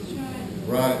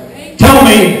 Right. Tell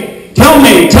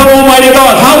Almighty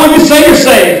God, how will you say you're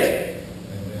saved?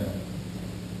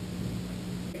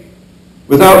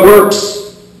 Without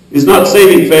works is not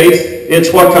saving faith.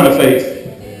 It's what kind of faith?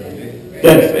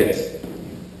 Dead faith.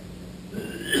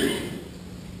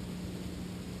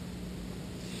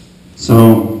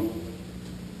 So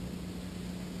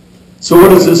So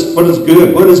what is this? What is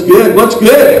good? What is good? What's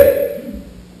good?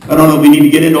 I don't know if we need to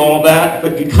get into all that,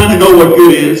 but you kind of know what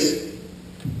good is.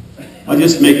 I'll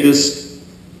just make this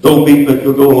dopey, but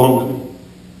you'll go along with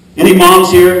it. Any moms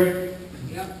here?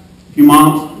 Yep. A few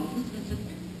moms?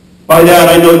 By that,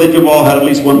 I know that you've all had at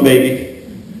least one baby.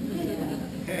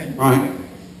 Right?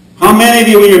 How many of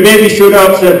you, when your baby showed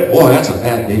up, said, boy, that's a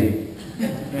bad baby?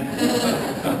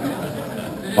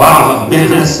 Wow, man,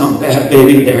 that's some bad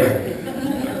baby there.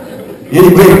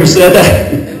 Anybody ever said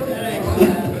that?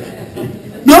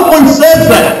 No one says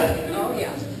that.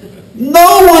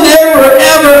 No one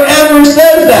ever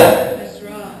says that.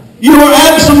 You are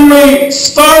absolutely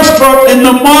starstruck in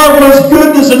the marvelous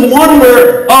goodness and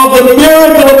wonder of the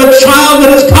miracle of a child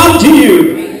that has come to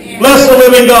you. Bless the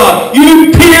living God.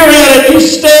 You peer at it, you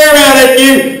stare at it,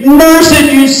 you nurse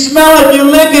it, you smell it, you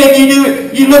lick it,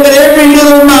 you look at every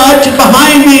little notch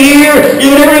behind the ear,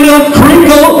 you look at every little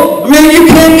crinkle. I mean, you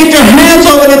can't get your hands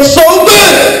on it. It's so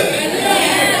good.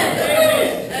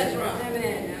 That's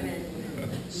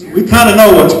right. We kind of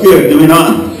know what's good, do we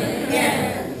not?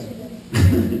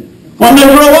 When they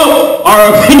grow up,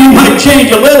 our opinion might change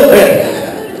a little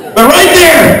bit. But right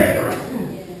there.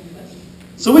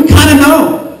 So we kind of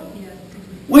know.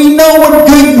 We know what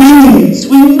good means.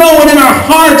 We know it in our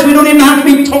hearts. We don't even have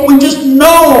to be told. We just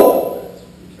know.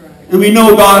 And we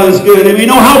know God is good. And we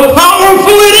know how powerful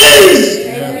it is.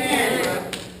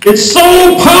 Amen. It's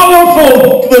so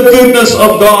powerful, the goodness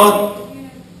of God.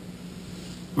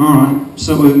 All right.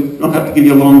 So we don't have to give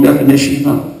you a long definition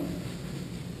about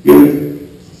good.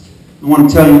 I want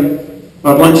to tell you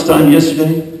about lunchtime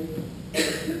yesterday.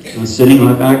 I was sitting in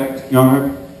my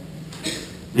backyard.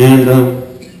 And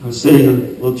I was sitting in a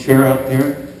little chair out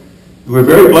there. And we're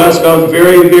very blessed. God was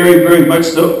very, very, very much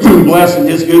so blessed in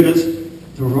His goodness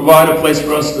to provide a place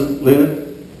for us to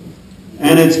live.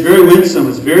 And it's very winsome.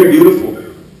 It's very beautiful.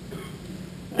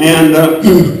 And,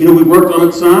 we worked on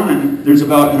it some. And there's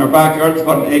about, in our backyard, it's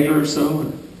about an acre or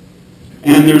so.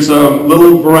 And there's a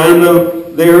little veranda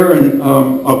there and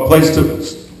a place to,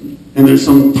 and there's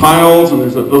some tiles, and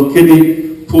there's a little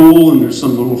kiddie pool, and there's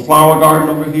some little flower garden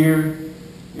over here.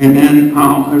 And then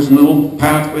there's a little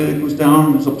pathway that goes down,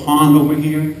 and there's a pond over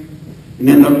here. And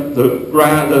then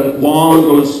the lawn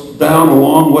goes down a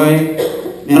long way.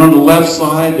 And on the left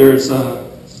side, there's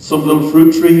some little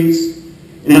fruit trees.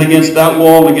 And then against that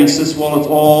wall and against this wall, it's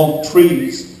all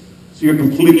trees. So you're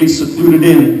completely secluded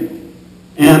in.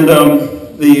 And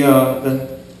the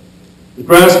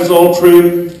grass was all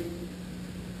trimmed.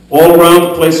 All around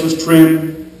the place was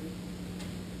trimmed.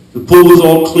 The pool was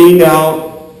all cleaned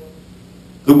out.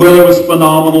 The weather was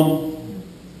phenomenal.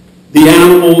 The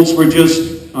animals were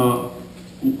just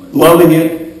loving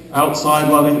it, outside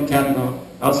loving it, cat and dog,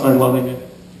 outside loving it.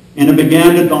 And it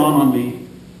began to dawn on me,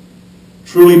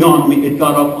 truly dawn on me, it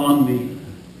got up on me,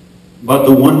 about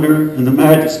the wonder and the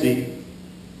majesty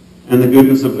and the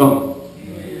goodness of God.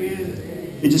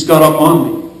 It just got up on me.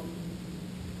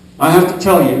 I have to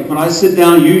tell you, when I sit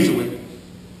down usually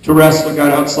to rest, I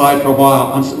got outside for a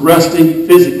while, I'm resting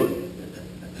physically.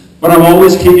 But I'm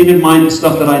always keeping in mind the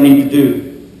stuff that I need to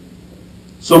do.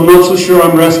 So I'm not so sure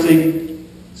I'm resting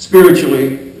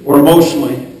spiritually or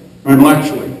emotionally or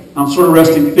intellectually. I'm sort of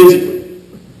resting physically.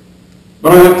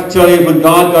 But I have to tell you, when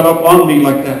God got up on me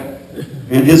like that,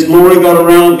 and His glory got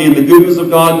around me, and the goodness of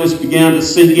God just began to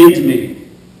sink into me,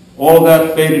 all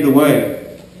that faded away.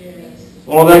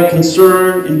 All that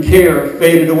concern and care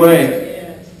faded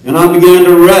away. And I began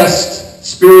to rest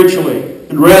spiritually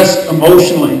and rest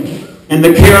emotionally. And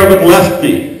the care of it left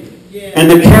me. And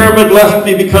the care of it left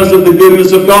me because of the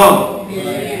goodness of God.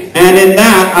 And in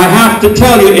that, I have to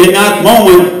tell you, in that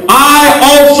moment, I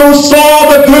also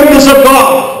saw the goodness of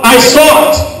God. I saw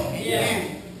it.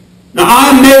 Now,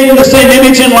 I'm made in the same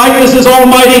image and likeness as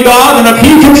Almighty God, and if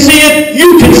He can see it,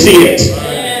 you can see it.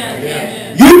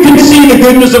 You can see the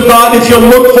goodness of God if you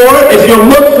look for it. If you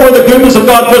look for the goodness of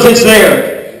God, because it's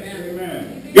there.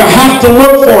 You have to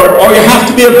look for it, or you have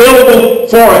to be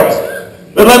available for it.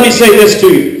 But let me say this to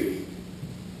you.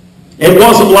 It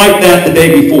wasn't like that the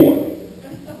day before.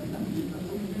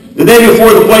 The day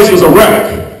before, the place was a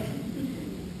wreck.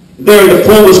 There, the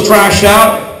pool was trashed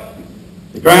out.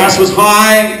 The grass was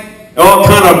high. All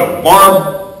kind of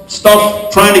barbed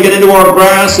stuff trying to get into our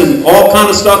grass and all kind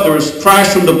of stuff. There was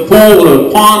trash from the pool to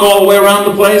the pond all the way around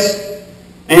the place.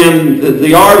 And the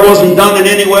yard wasn't done in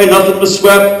any way. Nothing was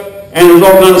swept. And there was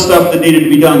all kind of stuff that needed to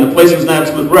be done. The place was an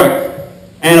absolute wreck.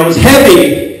 And it was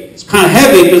heavy. It's kind of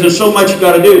heavy because there's so much you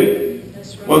got to do.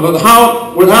 Well,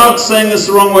 without saying this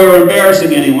the wrong way or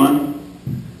embarrassing anyone,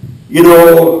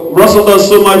 Russell does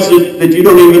so much that you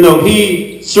don't even know.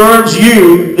 He serves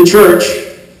you, the church,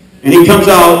 and he comes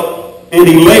out and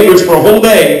he labors for a whole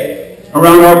day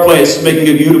around our place, making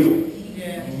it beautiful.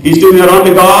 He's doing that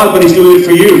unto God, but he's doing it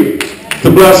for you,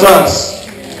 to bless us.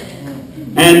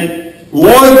 And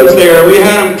Lloyd was there. We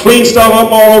had him clean stuff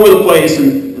up all over the place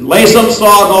and lay some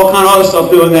sod and all kind of other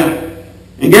stuff doing that.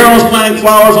 And Garen was planting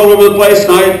flowers all over the place,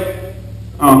 and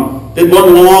I did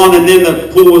one lawn, and then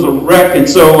the pool was a wreck. And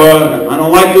so I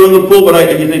don't like doing the pool,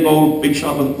 but you think, oh, big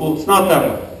shot with the pool. It's not that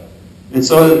way. And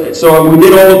so we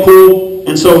did all the pool.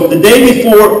 And so the day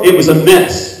before, it was a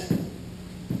mess.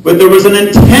 But there was an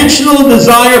intentional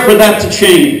desire for that to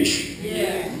change.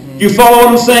 Yeah. Do you follow what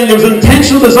I'm saying? There was an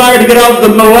intentional desire to get out of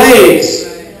the malaise.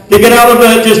 To get out of the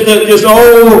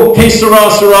oh, que sera,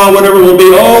 sera, whatever it will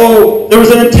be. Oh, there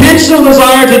was an intentional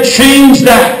desire to change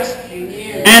that.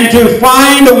 And to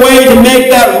find a way to make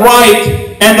that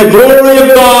right. And the glory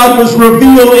of God was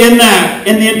revealed in that.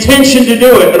 In the intention to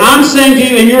do it. And I'm saying to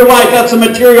you, in your life, that's a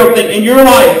material thing. In your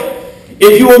life,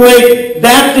 if you will make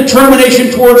that determination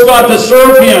towards God to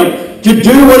serve Him, to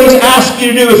do what He's asked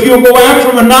you to do, if you'll go after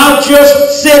Him and not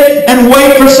just sit and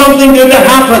wait for something good to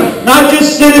happen, not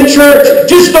just sit in church,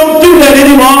 just don't do that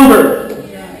any longer.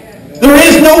 There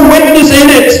is no witness in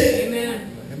it.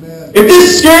 If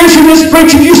this scares you, this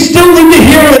preaching, you still need to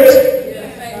hear it.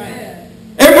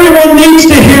 Everyone needs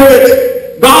to hear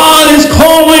it. God is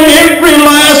calling every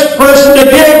last person to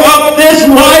give up this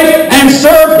life and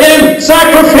serve Him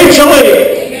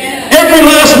sacrificially. Every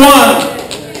last one.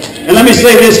 And let me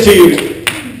say this to you.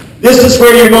 This is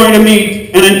where you're going to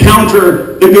meet and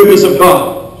encounter the goodness of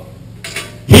God.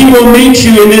 He will meet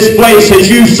you in this place as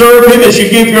you serve Him, as you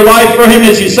give your life for Him,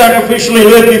 as you sacrificially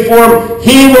live before Him.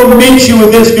 He will meet you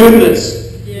with this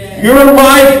goodness. Your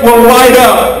life will light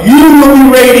up. You will be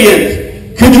radiant.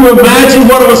 Could you imagine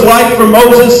what it was like for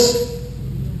Moses?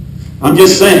 I'm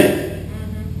just saying.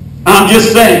 I'm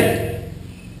just saying.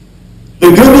 The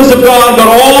goodness of God got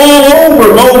all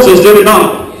over Moses, did it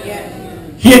not?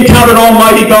 He encountered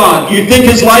Almighty God. Do you think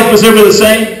his life was ever the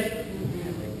same?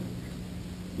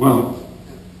 Well,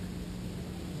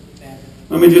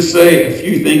 let me just say a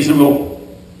few things and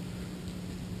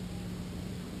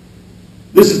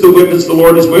this is the witness the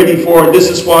Lord is waiting for. This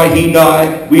is why He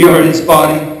died. We are His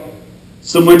body.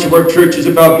 So much of our church is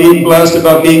about being blessed,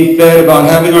 about being fed, about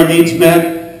having our needs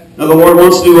met. Now the Lord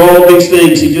wants to do all these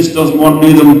things. He just doesn't want to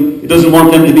do them. He doesn't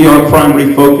want them to be our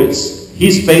primary focus.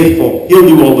 He's faithful. He'll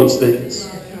do all those things.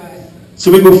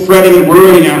 So we go fretting and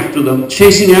worrying after them,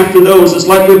 chasing after those. It's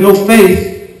like we have no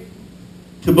faith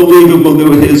to believe He will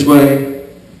do it His way.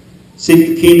 Seek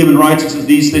the kingdom and righteousness.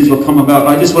 These things will come about.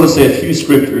 I just want to say a few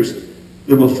scriptures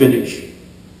that will finish.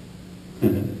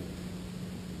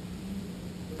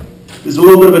 There's a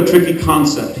little bit of a tricky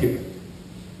concept here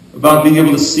about being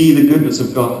able to see the goodness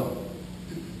of God.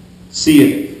 See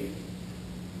it.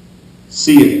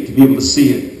 See it. To be able to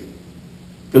see it.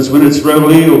 Because when it's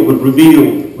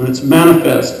revealed, when it's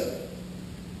manifest,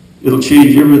 it'll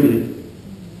change everything.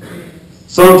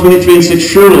 Psalm 23:6,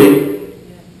 surely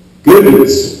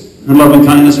goodness and loving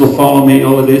kindness will follow me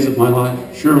all the days of my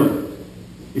life. Surely.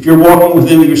 If you're walking with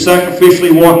Him, if you're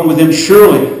sacrificially walking with Him,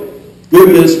 surely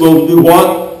goodness will do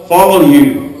what? Follow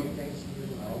you.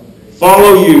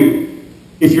 Follow you.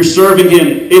 If you're serving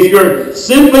Him. If you're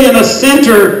simply in a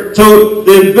center to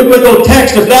the biblical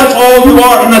text, if that's all you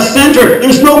are, in a center,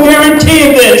 there's no guarantee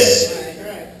of this.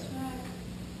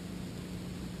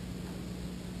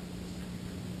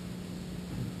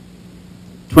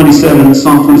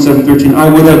 Psalm 27:13. I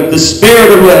would have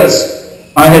despaired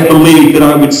unless I had believed that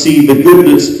I would see the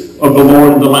goodness of the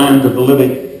Lord in the land of the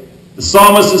living. The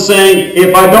psalmist is saying,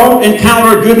 if I don't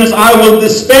encounter goodness, I will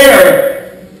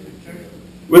despair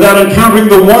without encountering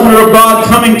the wonder of God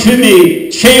coming to me,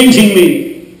 changing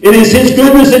me. It is His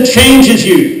goodness that changes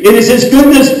you. It is His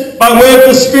goodness by way of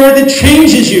the Spirit that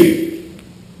changes you.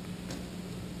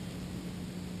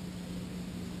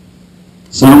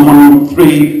 Psalm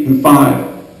 103 and 5.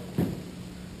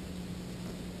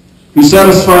 Who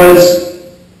satisfies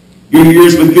your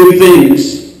years with good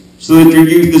things so that your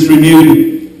youth is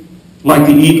renewed like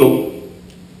the eagle.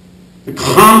 The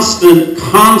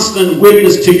constant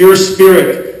witness to your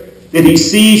spirit that He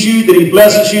sees you, that He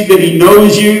blesses you, that He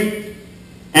knows you,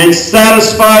 and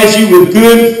satisfies you with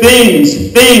good things,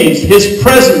 His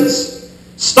presence,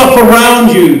 stuff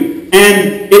around you,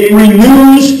 and it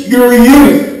renews your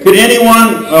youth. Could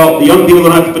anyone, well, the young people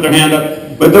don't have to put their hand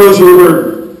up, but those who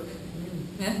were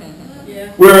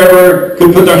wherever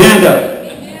could put their hand up.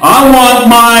 I want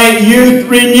my youth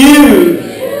renewed.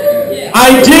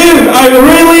 I do. I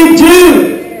really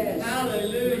do.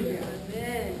 Hallelujah.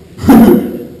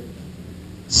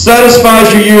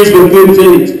 satisfies your years with good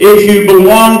things. If you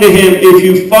belong to Him, if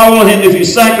you follow Him, if you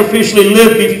sacrificially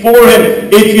live before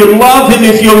Him, if you love Him,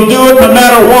 if you'll do it no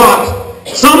matter what.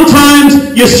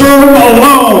 Sometimes you serve Him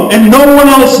alone and no one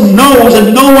else knows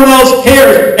and no one else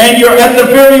cares and you're at the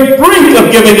very brink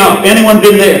of giving up. Anyone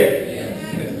been there?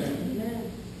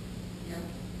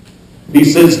 He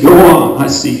says, go on, I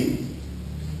see you.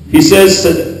 He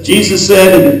says, Jesus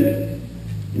said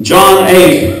in John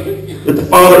 8 that the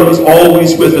Father was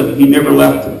always with him. He never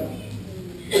left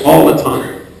him. All the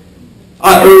time.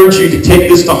 I urge you to take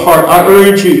this to heart. I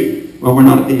urge you. Well, we're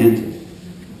not at the end.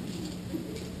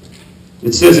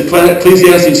 It says in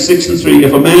Ecclesiastes 6:3,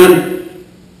 if a man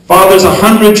fathers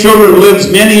 100 children and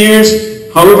lives many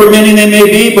years, however many they may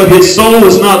be, but his soul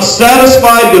is not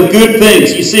satisfied with good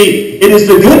things. You see, it is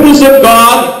the goodness of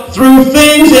God through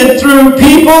things and through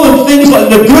people and things like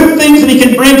the good things that He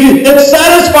can bring you that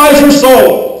satisfies your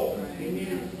soul.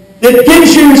 That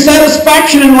gives you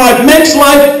satisfaction in life, makes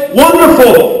life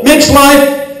wonderful, makes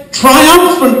life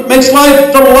triumphant, makes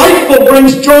life delightful,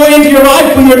 brings joy into your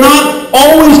life when you're not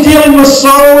always dealing with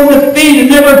sorrow and defeat and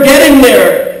never getting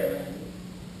there.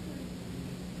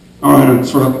 All right, I'm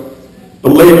sort of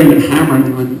belaboring and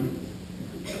hammering on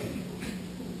you.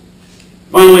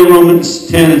 Finally, Romans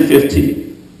 10 and 15.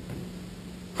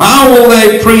 How will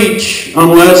they preach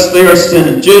unless they are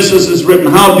sent? Just as is written,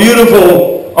 how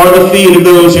beautiful are the feet of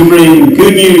those who bring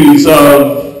good news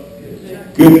of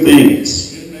good things.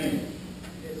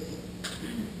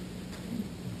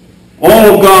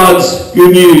 All of God's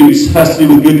good news has to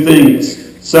do with good things.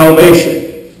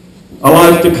 Salvation, a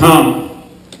life to come,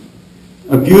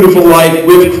 a beautiful life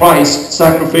with Christ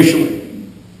sacrificially.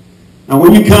 Now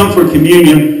when you come for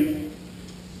communion,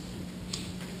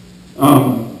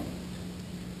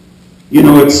 you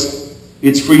know,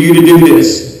 it's for you to do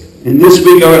this. And this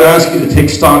week I would ask you to take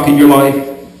stock in your life.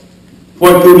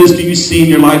 What goodness do you see in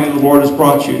your life that the Lord has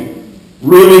brought you?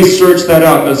 Really search that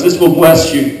out, because this will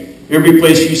bless you. Every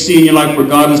place you see in your life where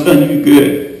God has done you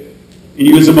good. And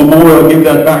you as a memorial give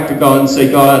that back to God and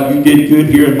say, God, you did good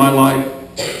here in my life.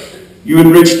 You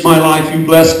enriched my life. You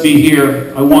blessed me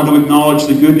here. I want to acknowledge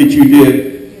the good that you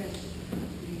did.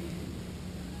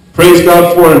 Praise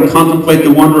God for it and contemplate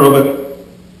the wonder of it.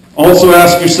 Also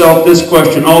ask yourself this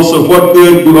question. Also, what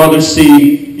good do others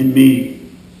see in me?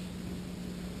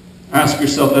 Ask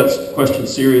yourself that question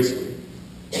seriously.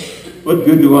 What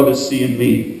good do others see in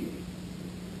me?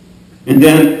 And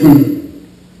then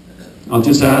I'll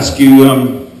just ask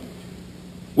you,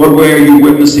 what way are you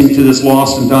witnessing to this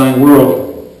lost and dying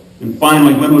world? And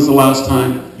finally, when was the last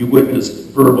time you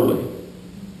witnessed verbally?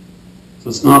 So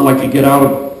it's not like you get out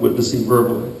of witnessing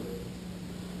verbally.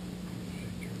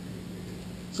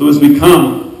 So as we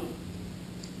come,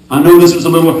 I know this was a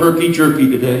little herky-jerky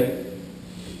today.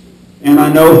 And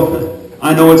I know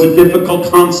it's a difficult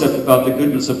concept about the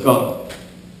goodness of God.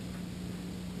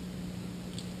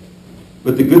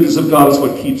 But the goodness of God is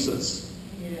what keeps us,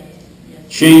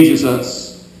 changes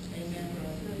us,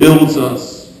 builds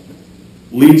us,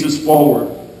 leads us forward.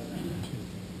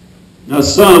 Now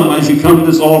some, as you come to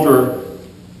this altar,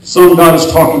 some God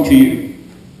is talking to you.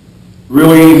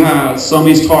 Really He has. Some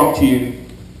He's talked to you.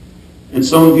 And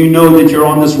some of you know that you're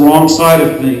on this wrong side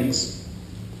of things,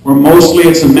 where mostly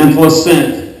it's a mental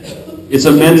assent. It's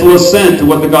a mental assent to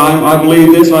what the guy, I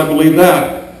believe this, I believe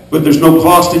that. But there's no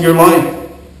cost in your life.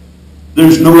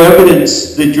 There's no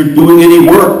evidence that you're doing any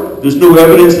work. There's no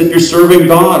evidence that you're serving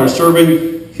God or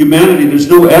serving humanity. There's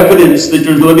no evidence that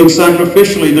you're living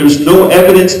sacrificially. There's no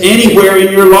evidence anywhere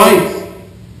in your life.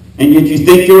 And yet you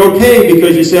think you're okay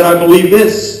because you said, I believe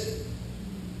this.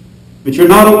 But you're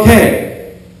not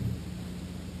okay.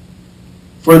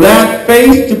 For that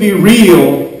faith to be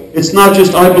real, it's not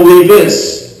just I believe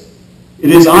this. It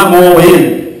is I'm all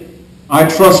in. I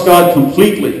trust God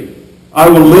completely. I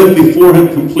will live before Him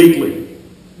completely.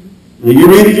 Now you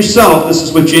read it yourself. This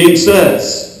is what James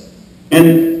says.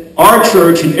 And our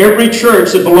church and every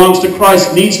church that belongs to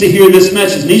Christ needs to hear this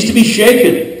message, needs to be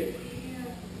shaken.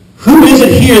 Who is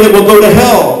it here that will go to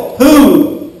hell?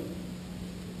 Who?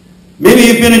 Maybe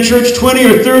you've been in church 20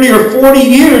 or 30 or 40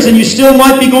 years and you still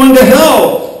might be going to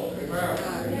hell.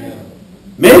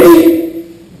 Maybe.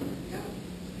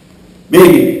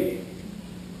 Maybe.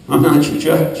 I'm not your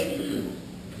judge.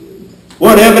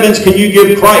 What evidence can you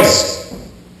give Christ?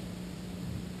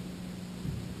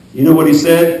 You know what He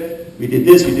said? We did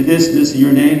this and this in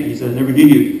your name. He said, I never knew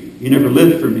you. You never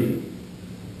lived for me.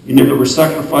 You never were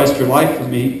sacrificed your life for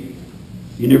me.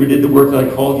 You never did the work that I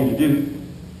called you to do.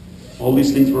 All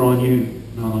these things were on you,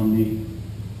 not on me.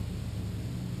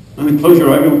 I mean, close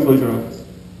your eyes. Everyone close your eyes.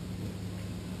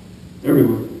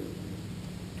 Everyone.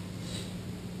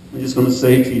 I'm just going to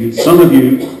say to you, some of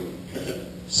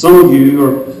you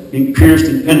are being pierced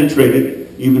and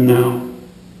penetrated even now.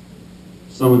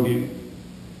 Some of you.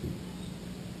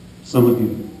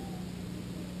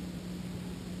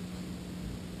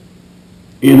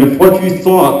 And if what you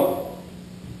thought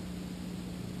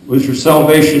was your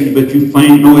salvation, but you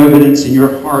find no evidence in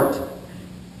your heart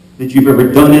that you've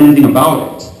ever done anything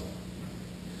about it,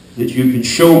 that you can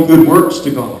show good works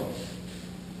to God,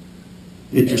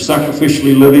 that you're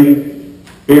sacrificially living,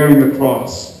 bearing the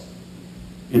cross,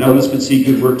 and others can see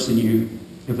good works in you.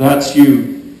 If that's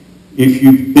you, if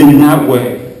you've been in that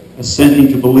way, assenting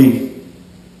to belief,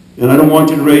 then I don't want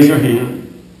you to raise your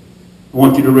hand. I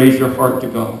want you to raise your heart to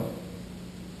God.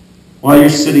 While you're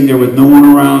sitting there with no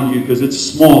one around you, because it's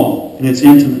small and it's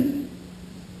intimate.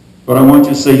 But I want you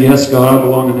to say, yes, God, I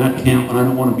belong in that camp, and I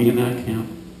don't want to be in that camp.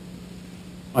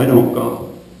 I don't, God.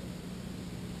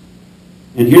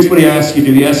 And here's what he asks you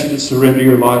to do. He asks you to surrender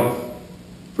your life.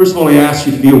 First of all, he asks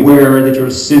you to be aware that you're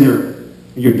a sinner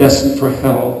and you're destined for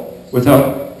hell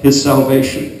without his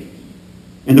salvation,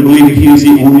 and to believe that he is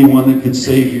the only one that can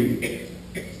save you.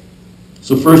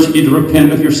 So first you need to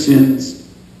repent of your sins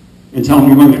and tell him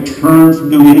you're going to turn from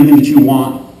doing anything that you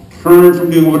want. Turn from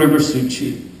doing whatever suits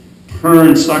you. Turn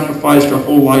and sacrifice your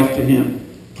whole life to him.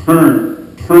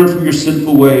 Turn from your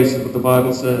sinful ways, is what the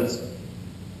Bible says.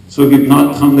 So if you've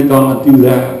not come to God, do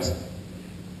that.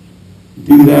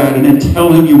 Do that, and then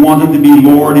tell him you want him to be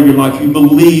Lord in your life. You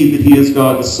believe that he is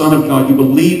God, the Son of God. You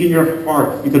believe in your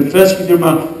heart. You confess with your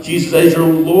mouth Jesus as your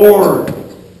Lord.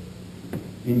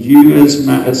 And you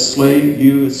as slave,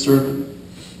 you as servant.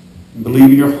 And believe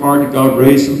in your heart that God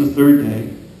raised him the third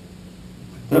day.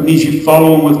 That means you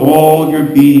follow him with all your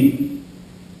being.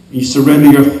 You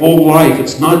surrender your whole life.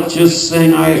 It's not just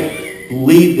saying, I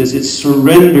believe this. It's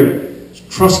surrender. It's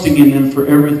trusting in him for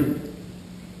everything.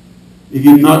 If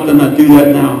you've not done that, do that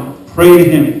now. Pray to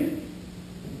him.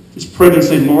 Just pray and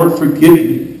say, Lord, forgive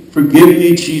me. Forgive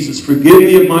me, Jesus. Forgive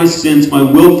me of my sins, my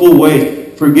willful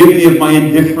ways. Forgive me of my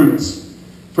indifference.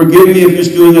 Forgive me of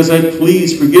just doing as I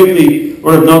please. Forgive me,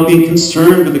 or of not being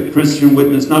concerned with the Christian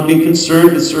witness, not being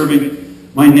concerned with serving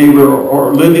my neighbor,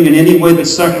 or living in any way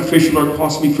that's sacrificial or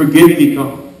cost me. Forgive me,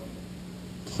 God.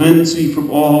 Cleanse me from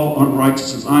all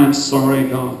unrighteousness. I am sorry,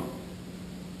 God.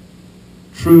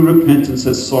 True repentance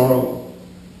has sorrow.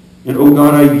 And, oh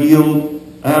God, I yield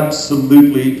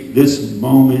absolutely this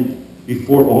moment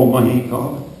before Almighty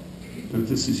God. If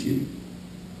this is you,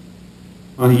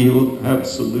 I yield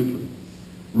absolutely.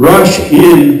 Rush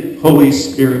in, Holy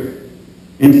Spirit,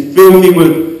 and fill me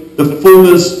with the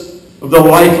fullness of the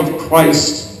life of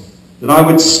Christ, that I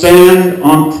would stand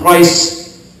on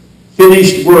Christ's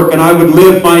finished work, and I would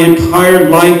live my entire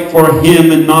life for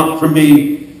him and not for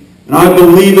me. And I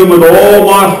believe him with all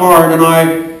my heart, and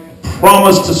I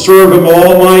promise to serve him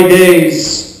all my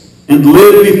days and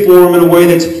live before him in a way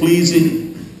that's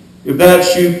pleasing. If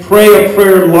that's you, pray a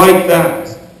prayer like that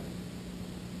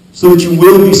so that you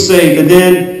will be saved, and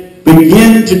then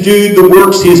begin to do the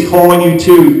works he is calling you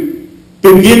to.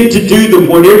 Begin to do them.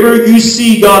 Whatever you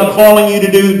see God calling you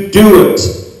to do, do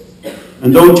it.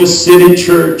 And don't just sit in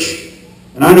church.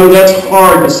 And I know that's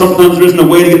hard, but sometimes there isn't a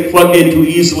way to get plugged in too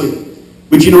easily.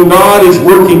 But you know, God is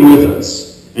working with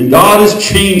us. And God is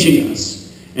changing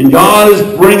us. And God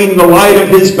is bringing the light of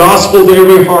his gospel to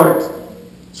every heart.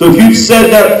 So if you've said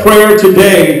that prayer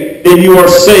today, then you are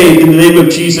saved in the name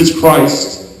of Jesus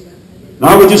Christ. And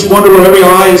I would just wonder where every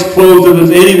eye is closed, and if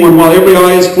anyone, while every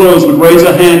eye is closed, would raise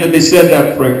a hand that they said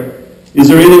that prayer. Is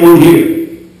there anyone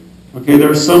here? Okay, there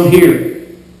are some here.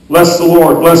 Bless the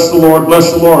Lord, bless the Lord,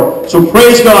 bless the Lord. So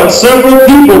praise God. Several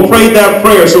people prayed that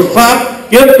prayer. So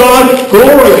clap, give God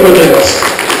glory for this.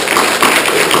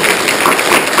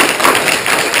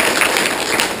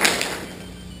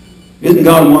 Isn't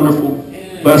God wonderful?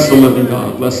 Bless the living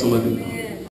God. Bless the living God.